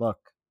 Look,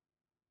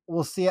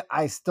 we'll see it.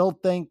 I still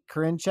think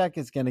Karinchak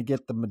is going to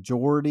get the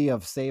majority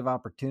of save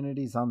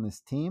opportunities on this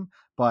team,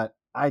 but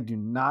I do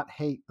not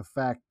hate the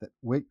fact that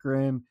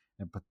Wittgren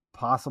and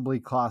possibly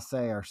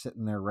Clase are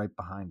sitting there right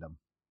behind him.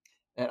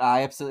 And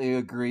I absolutely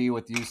agree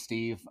with you,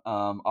 Steve.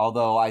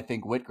 Although I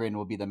think Wittgren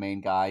will be the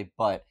main guy,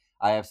 but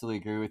I absolutely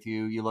agree with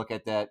you. You look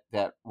at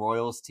that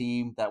Royals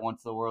team that went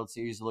to the World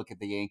Series. You look at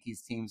the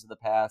Yankees teams of the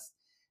past;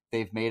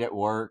 they've made it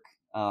work.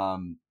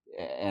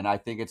 And I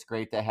think it's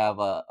great to have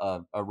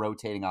a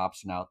rotating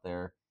option out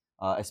there,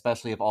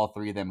 especially if all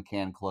 3 of them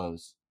can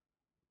close.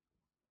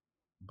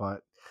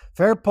 But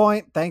fair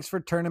point. Thanks for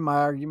turning my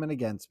argument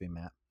against me,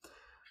 Matt.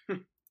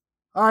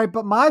 All right,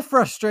 but my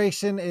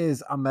frustration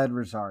is Ahmed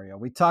Rosario.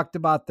 We talked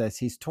about this.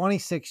 He's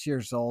 26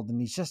 years old, and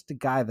he's just a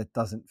guy that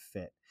doesn't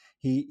fit.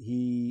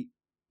 We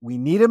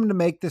need him to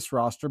make this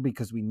roster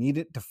because we need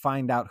it to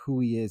find out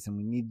who he is, and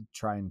we need to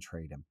try and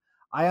trade him.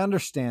 I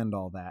understand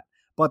all that.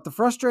 But the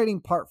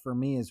frustrating part for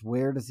me is,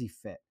 where does he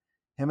fit?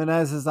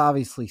 Jimenez is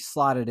obviously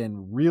slotted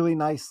in really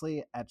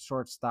nicely at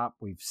shortstop.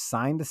 We've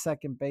signed a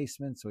second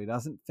baseman, so he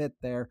doesn't fit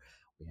there.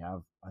 We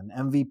have an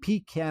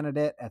MVP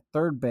candidate at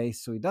third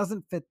base, so he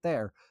doesn't fit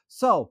there.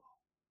 So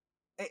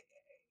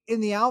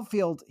in the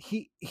outfield,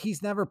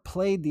 he's never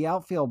played the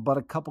outfield but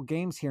a couple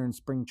games here in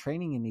spring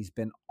training, and he's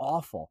been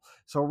awful.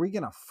 So are we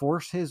going to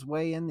force his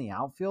way in the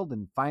outfield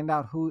and find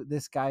out who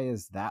this guy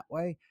is that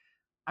way?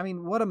 I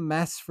mean, what a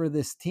mess for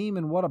this team,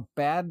 and what a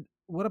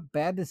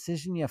bad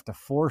decision you have to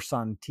force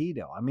on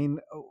Tito. I mean,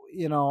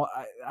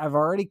 I've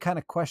already kind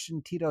of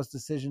questioned Tito's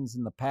decisions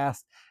in the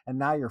past, and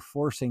now you're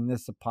forcing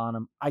this upon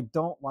him. I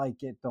don't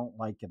like it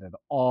at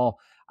all.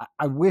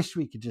 I wish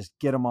we could just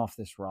get him off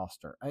this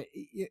roster.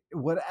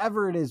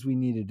 Whatever it is we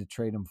needed to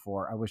trade him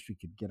for, I wish we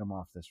could get him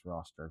off this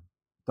roster.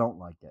 Don't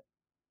like it.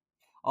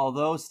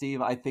 Although,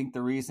 Steve, I think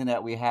the reason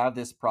that we have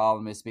this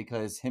problem is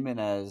because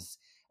Jimenez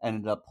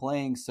ended up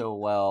playing so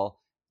well,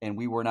 and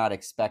we were not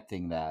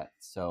expecting that.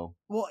 So,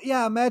 well,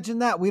 yeah, imagine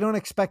that. We don't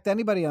expect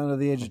anybody under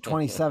the age of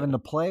 27 to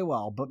play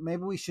well, but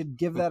maybe we should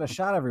give that a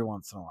shot every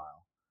once in a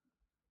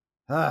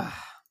while.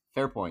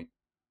 Fair point.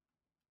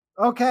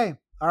 Okay.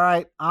 All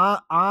right.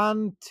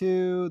 On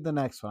to the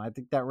next one. I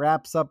think that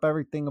wraps up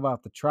everything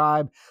about the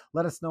Tribe.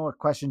 Let us know what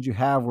questions you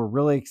have. We're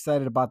really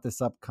excited about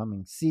this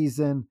upcoming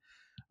season.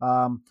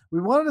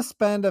 We wanted to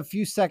spend a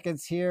few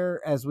seconds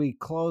here as we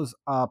close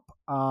up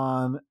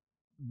on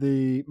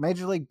the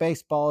Major League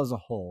Baseball as a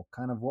whole,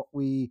 kind of what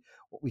we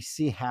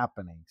see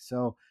happening.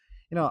 So,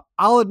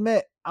 I'll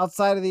admit,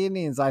 outside of the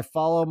Indians, I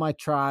follow my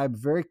Tribe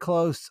very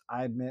close.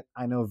 I admit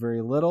I know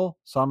very little,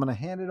 so I'm going to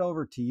hand it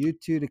over to you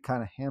two to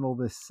kind of handle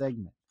this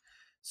segment.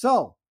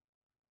 So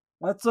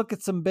let's look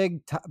at some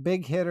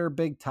big hitter,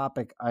 big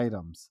topic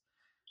items.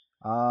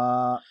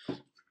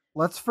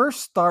 Let's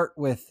first start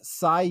with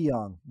Cy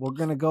Young. We're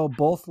going to go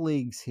both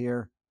leagues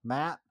here.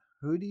 Matt,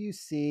 who do you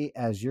see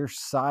as your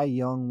Cy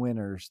Young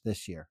winners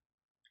this year?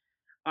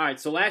 All right,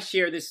 so last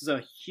year, this is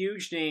a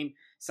huge name,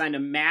 signed a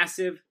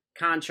massive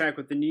contract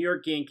with the New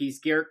York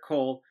Yankees, Garrett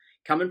Cole,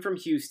 coming from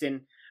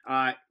Houston.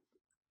 Our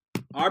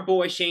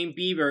boy Shane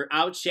Bieber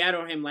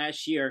outshadowed him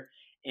last year,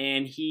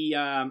 and he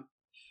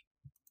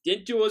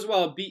didn't do as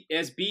well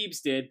as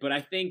Biebs did, but I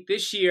think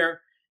this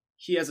year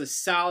he has a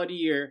solid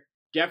year,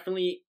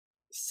 definitely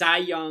Cy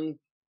Young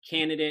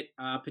candidate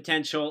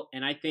potential,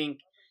 and I think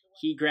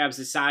he grabs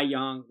the Cy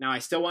Young. Now, I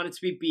still want it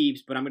to be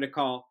Biebs, but I'm going to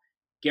call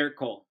Garrett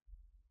Cole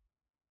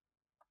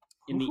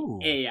in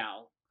the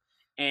AL.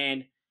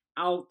 And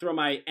I'll throw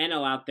my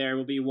NL out there. It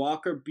will be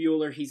Walker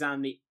Buehler. He's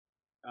on the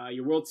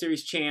your World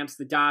Series champs,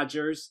 the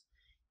Dodgers.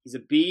 He's a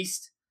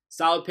beast.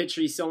 Solid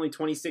pitcher. He's only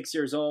 26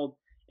 years old.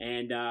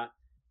 And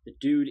the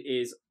dude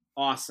is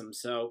awesome.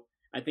 So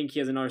I think he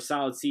has another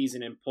solid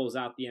season and pulls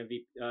out the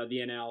the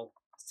NL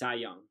Cy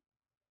Young.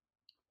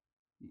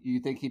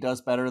 You think he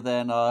does better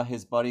than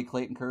his buddy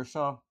Clayton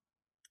Kershaw?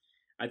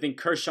 I think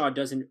Kershaw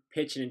doesn't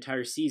pitch an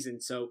entire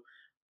season. So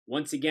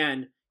once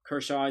again,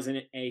 Kershaw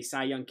isn't a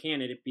Cy Young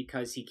candidate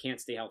because he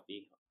can't stay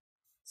healthy,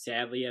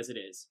 sadly as it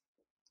is.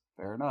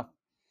 Fair enough.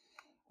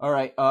 All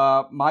right.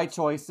 My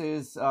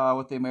choices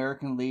with the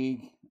American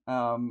League,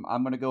 I'm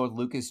going to go with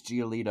Lucas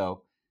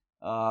Giolito.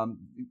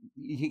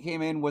 He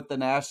came in with the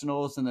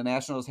Nationals, and the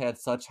Nationals had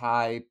such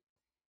high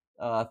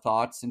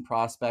thoughts and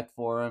prospect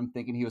for him,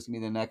 thinking he was going to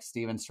be the next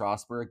Steven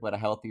Strasburg, but a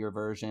healthier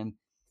version.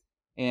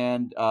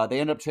 And they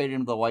ended up trading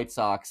him to the White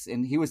Sox.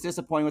 And he was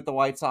disappointed with the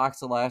White Sox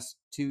the last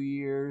 2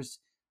 years.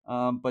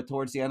 But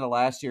towards the end of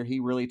last year, he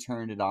really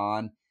turned it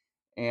on.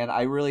 And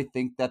I really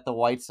think that the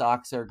White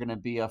Sox are going to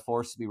be a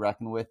force to be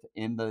reckoned with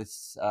in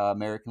this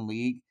American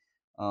League.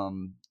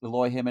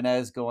 Eloy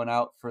Jimenez going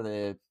out for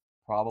the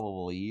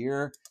probable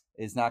year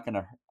is not going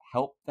to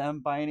help them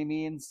by any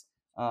means.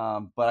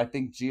 But I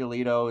think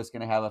Giolito is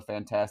going to have a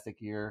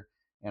fantastic year,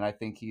 and I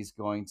think he's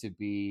going to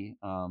be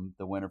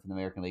the winner from the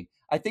American League.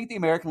 I think the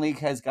American League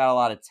has got a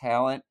lot of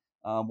talent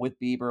with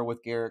Bieber,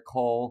 with Garrett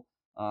Cole,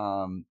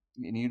 and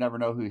you never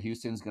know who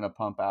Houston's going to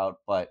pump out,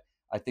 but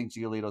I think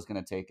Giolito's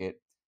going to take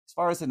it. As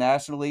far as the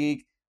National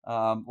League,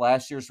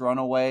 last year's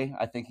runaway,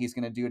 I think he's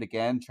going to do it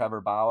again, Trevor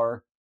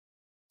Bauer,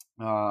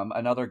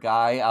 another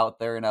guy out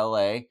there in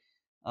L.A.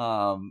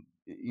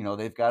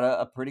 They've got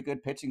a pretty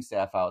good pitching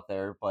staff out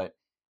there, but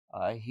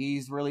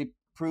he's really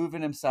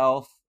proven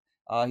himself.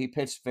 He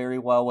pitched very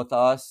well with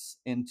us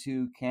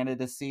into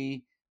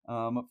candidacy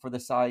for the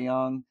Cy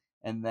Young,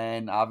 and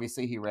then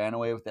obviously he ran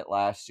away with it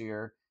last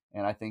year,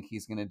 and I think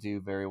he's going to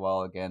do very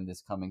well again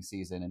this coming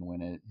season and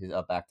win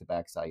a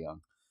back-to-back Cy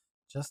Young.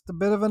 Just a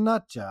bit of a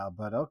nut job,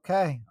 but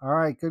okay. All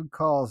right, good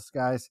calls,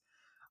 guys.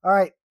 All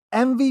right,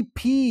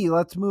 MVP.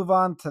 Let's move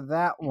on to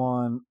that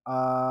one.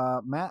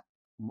 Matt,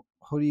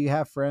 who do you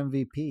have for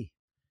MVP?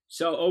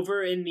 So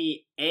over in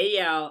the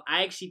AL,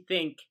 I actually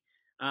think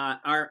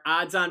our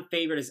odds-on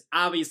favorite is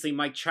obviously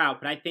Mike Trout,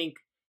 but I think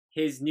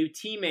his new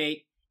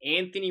teammate,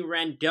 Anthony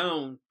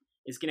Rendon,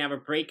 is going to have a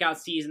breakout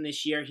season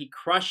this year. He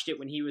crushed it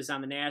when he was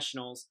on the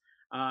Nationals.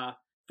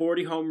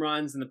 40 home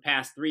runs in the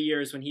past 3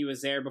 years when he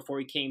was there before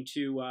he came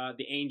to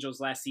the Angels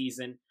last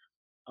season.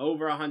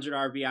 over 100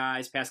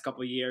 RBIs past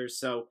couple of years.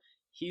 So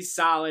he's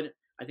solid.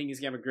 I think he's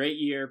going to have a great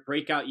year,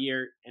 breakout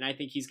year, and I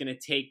think he's going to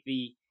take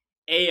the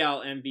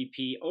AL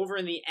MVP. Over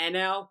in the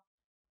NL,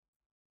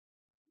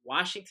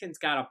 Washington's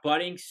got a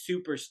budding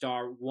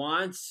superstar,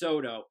 Juan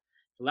Soto,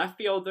 left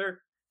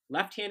fielder,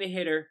 left-handed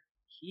hitter.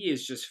 He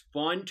is just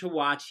fun to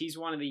watch. He's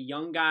one of the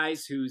young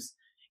guys who's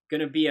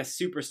going to be a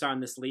superstar in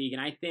this league,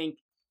 and I think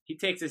he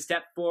takes a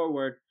step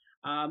forward.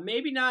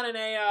 Maybe not an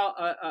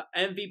AL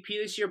MVP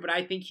this year, but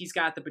I think he's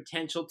got the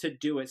potential to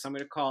do it. So I'm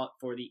going to call it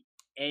for the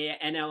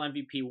NL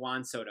MVP,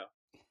 Juan Soto.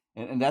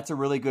 And that's a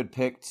really good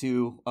pick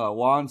too.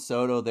 Juan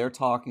Soto, they're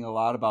talking a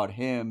lot about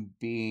him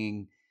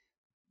being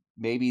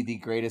maybe the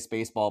greatest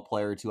baseball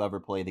player to ever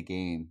play the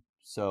game.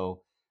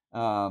 So,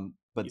 but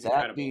He's that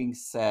incredible. being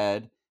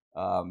said,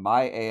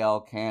 my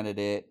AL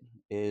candidate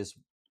is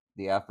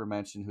the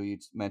aforementioned, who you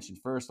mentioned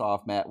first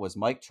off, Matt, was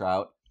Mike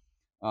Trout.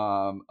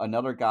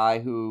 Another guy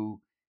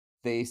who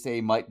they say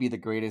might be the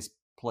greatest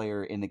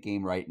player in the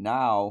game right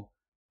now.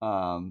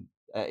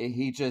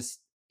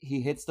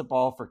 He hits the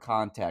ball for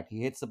contact.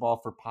 He hits the ball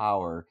for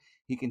power.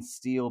 He can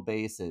steal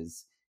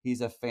bases.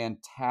 He's a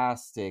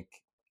fantastic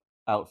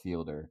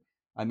outfielder.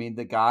 I mean,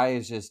 the guy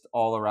is just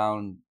all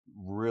around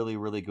really,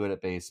 really good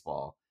at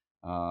baseball.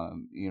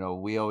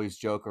 We always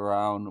joke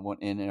around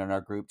in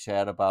our group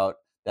chat about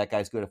that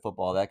guy's good at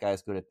football. That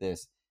guy's good at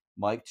this.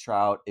 Mike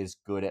Trout is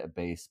good at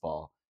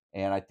baseball,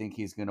 and I think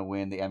he's going to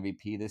win the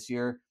MVP this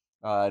year.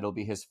 It'll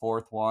be his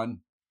fourth one.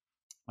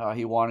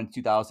 He won in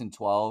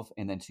 2012,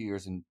 and then 2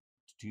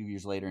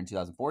 years later in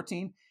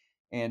 2014,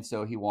 and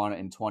so he won it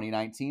in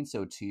 2019.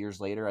 So 2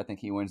 years later, I think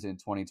he wins it in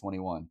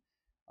 2021.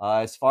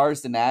 As far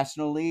as the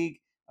National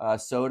League,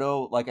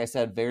 Soto, like I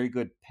said, very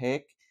good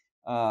pick.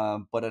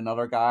 But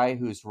another guy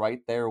who's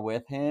right there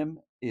with him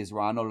is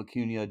Ronald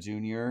Acuna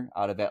Jr.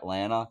 out of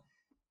Atlanta.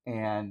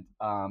 And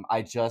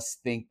I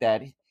just think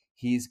that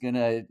he's going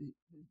to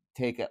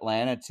take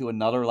Atlanta to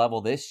another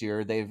level this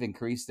year. They've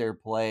increased their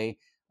play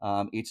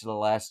each of the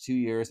last 2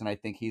 years, and I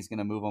think he's going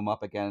to move them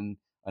up again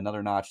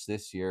another notch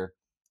this year,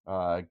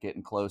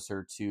 getting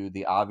closer to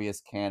the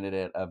obvious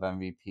candidate of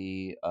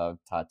MVP of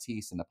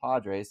Tatis and the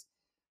Padres.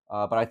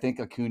 But I think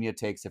Acuna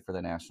takes it for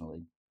the National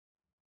League.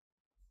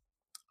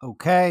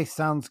 Okay,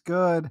 sounds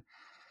good.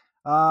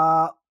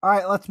 All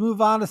right, let's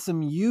move on to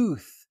some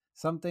youth.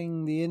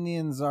 Something the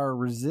Indians are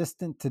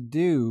resistant to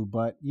do,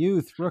 but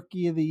youth,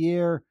 Rookie of the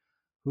Year.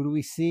 Who do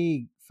we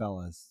see,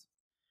 fellas?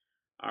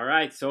 All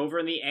right, so over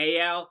in the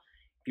AL,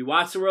 if you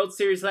watched the World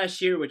Series last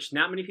year, which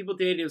not many people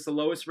did, it was the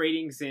lowest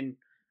ratings in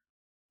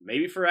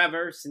maybe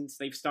forever since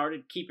they've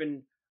started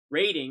keeping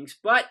ratings.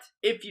 But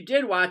if you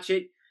did watch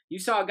it, you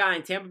saw a guy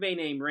in Tampa Bay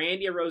named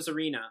Randy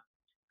Arozarena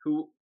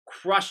who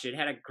crushed it,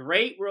 had a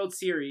great World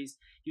Series.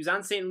 He was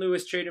on St.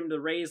 Louis, traded him to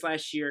the Rays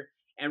last year,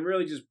 and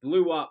really just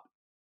blew up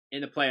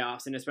in the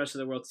playoffs and especially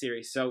the World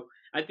Series. So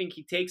I think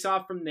he takes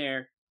off from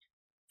there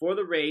for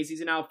the Rays.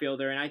 He's an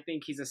outfielder, and I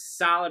think he's a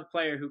solid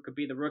player who could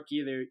be the Rookie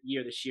of the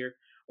Year this year.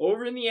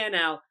 Over in the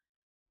NL,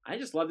 I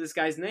just love this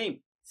guy's name,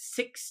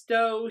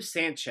 Sixto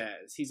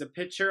Sanchez. He's a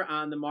pitcher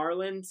on the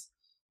Marlins,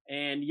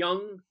 and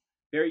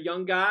very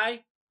young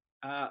guy.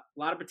 A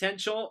lot of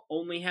potential.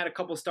 Only had a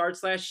couple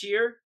starts last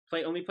year.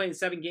 Only played in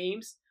 7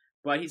 games,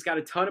 but he's got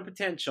a ton of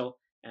potential,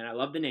 and I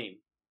love the name.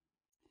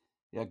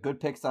 Yeah, good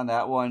picks on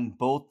that one.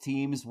 Both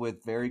teams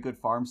with very good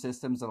farm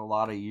systems and a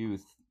lot of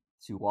youth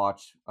to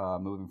watch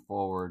moving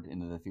forward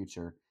into the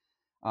future.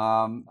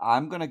 I'm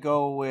going to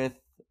go with,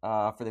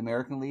 for the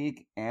American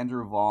League,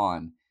 Andrew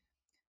Vaughn.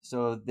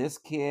 So this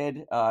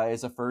kid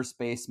is a first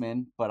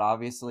baseman, but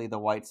obviously the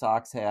White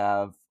Sox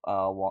have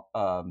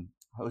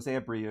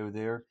Jose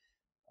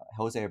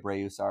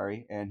Abreu,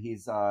 sorry, and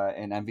he's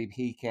an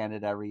MVP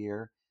candidate every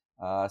year.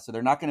 So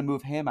they're not going to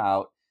move him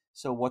out.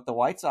 So what the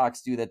White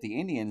Sox do that the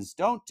Indians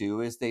don't do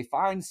is they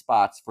find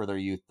spots for their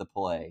youth to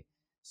play.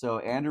 So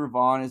Andrew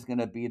Vaughn is going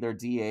to be their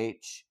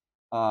DH,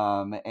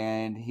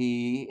 and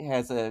he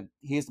has the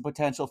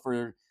potential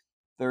for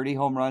 30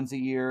 home runs a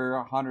year,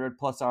 100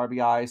 plus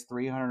RBIs,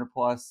 300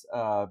 plus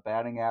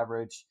batting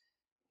average.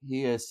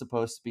 He is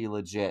supposed to be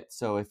legit.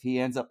 So if he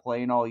ends up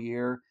playing all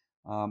year,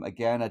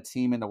 again, a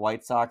team in the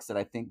White Sox that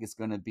I think is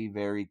going to be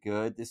very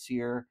good this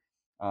year,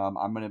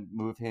 I'm going to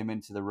move him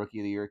into the Rookie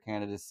of the Year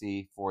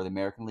candidacy for the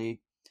American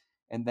League.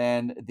 And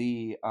then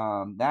the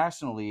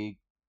National League,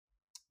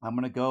 I'm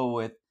going to go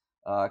with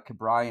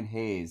Ke'Bryan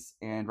Hayes.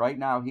 And right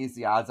now, he's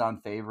the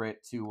odds-on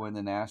favorite to win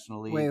the National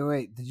League.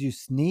 Wait. Did you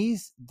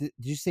sneeze? Did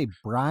you say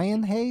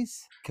Brian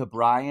Hayes?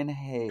 Ke'Bryan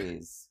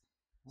Hayes.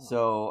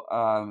 So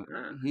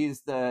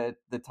he's the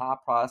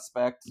top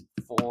prospect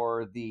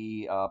for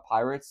the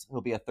Pirates.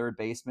 He'll be a third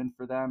baseman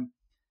for them.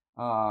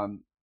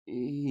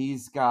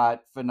 He's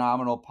got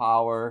phenomenal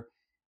power.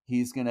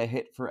 He's going to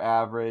hit for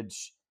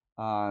average.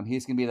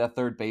 He's going to be the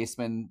third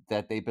baseman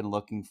that they've been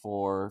looking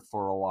for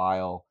a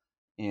while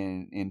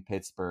in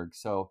Pittsburgh.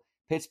 So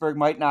Pittsburgh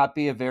might not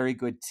be a very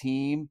good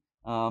team,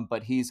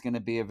 but he's going to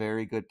be a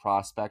very good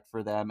prospect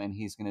for them, and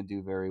he's going to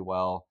do very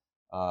well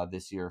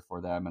this year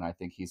for them. And I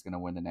think he's going to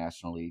win the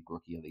National League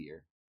Rookie of the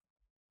Year.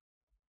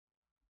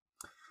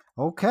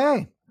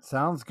 Okay,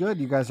 sounds good.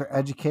 You guys are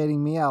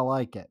educating me. I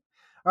like it.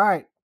 All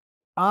right,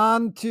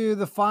 on to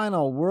the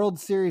final World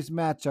Series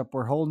matchup.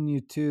 We're holding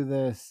you to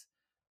this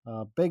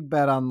big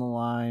bet on the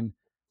line.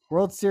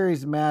 World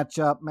Series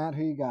matchup. Matt,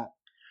 who you got?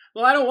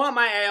 Well, I don't want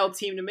my AL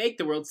team to make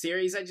the World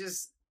Series.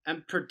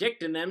 I'm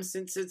predicting them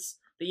since it's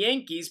the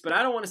Yankees, but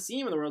I don't want to see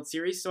them in the World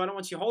Series, so I don't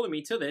want you holding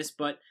me to this.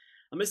 But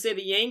I'm going to say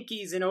the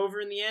Yankees, and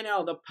over in the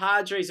NL, the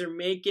Padres are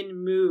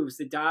making moves.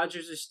 The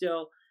Dodgers are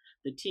still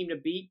the team to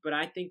beat, but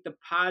I think the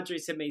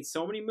Padres have made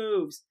so many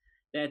moves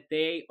that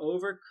they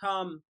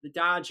overcome the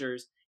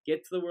Dodgers,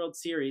 get to the World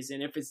Series.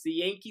 And if it's the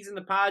Yankees and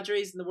the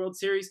Padres in the World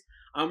Series,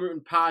 I'm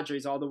rooting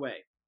Padres all the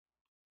way.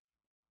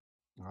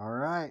 All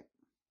right.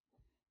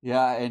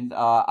 Yeah, and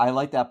I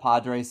like that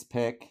Padres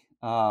pick.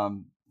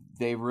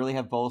 They really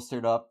have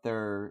bolstered up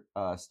their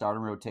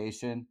starting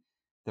rotation.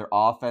 Their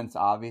offense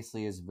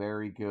obviously is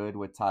very good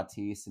with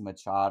Tatis and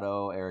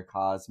Machado, Eric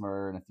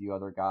Hosmer, and a few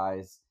other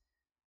guys.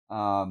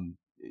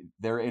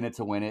 They're in it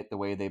to win it the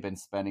way they've been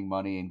spending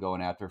money and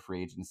going after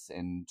free agents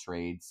and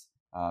trades,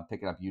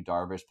 picking up Yu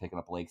Darvish, picking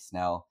up Blake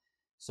Snell.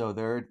 So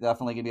they're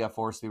definitely going to be a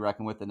force to be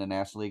reckoned with in the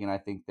National League, and I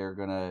think they're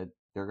gonna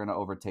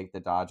overtake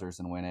the Dodgers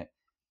and win it.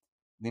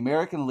 The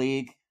American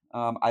League,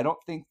 I don't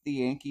think the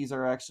Yankees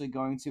are actually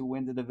going to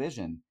win the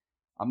division.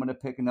 I'm going to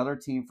pick another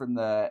team from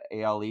the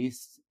AL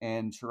East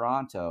and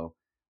Toronto.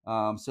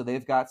 So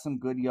they've got some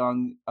good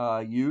young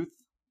youth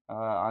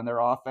on their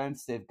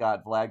offense. They've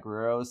got Vlad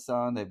Guerrero's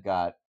son. They've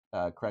got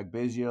Craig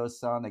Biggio's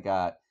son. They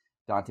got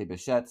Dante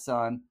Bichette's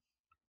son.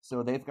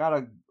 So they've got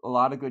a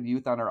lot of good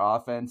youth on their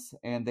offense,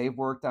 and they've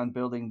worked on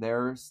building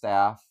their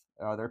staff,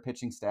 their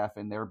pitching staff,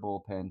 and their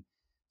bullpen.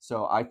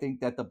 So I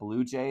think that the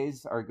Blue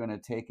Jays are going to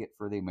take it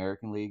for the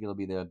American League. It'll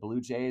be the Blue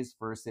Jays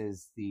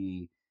versus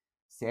the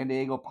San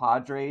Diego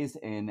Padres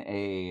in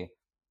a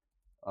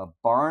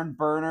barn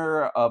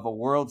burner of a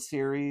World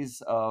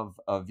Series of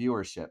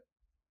viewership.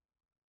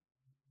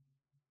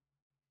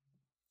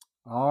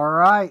 All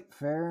right,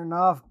 fair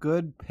enough.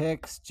 Good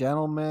picks,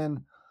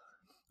 gentlemen.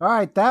 All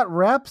right, that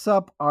wraps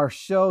up our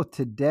show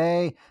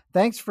today.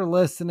 Thanks for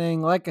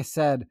listening. Like I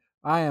said,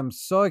 I am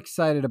so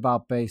excited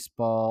about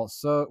baseball.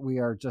 So we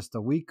are just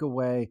a week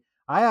away.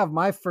 I have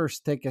my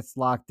first tickets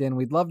locked in.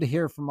 We'd love to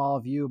hear from all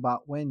of you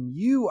about when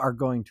you are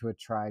going to a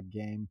Tribe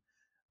game.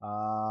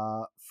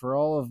 For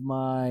all of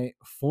my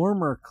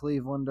former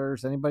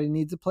Clevelanders, anybody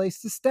needs a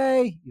place to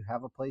stay, you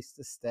have a place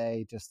to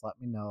stay. Just let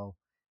me know,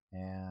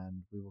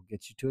 and we will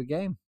get you to a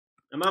game.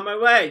 I'm on my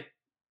way.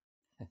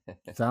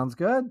 Sounds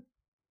good.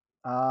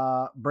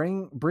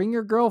 Bring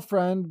your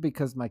girlfriend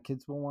because my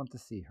kids will want to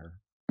see her.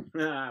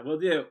 Will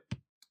do.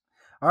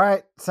 All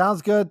right.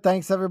 Sounds good.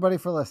 Thanks everybody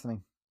for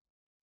listening.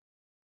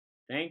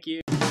 Thank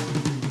you.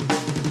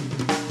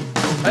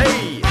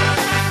 Hey!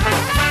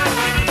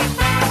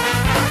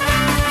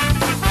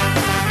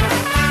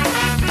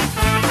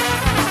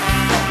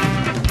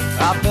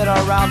 I've been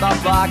around the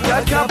block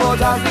a couple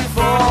times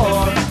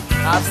before.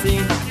 I've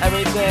seen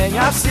everything,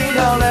 I've seen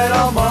a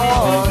little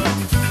more.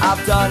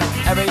 I've done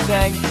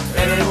everything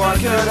anyone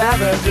could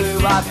ever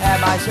do. I've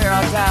had my share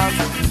of towns,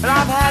 and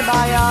I've had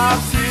my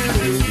ups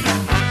too.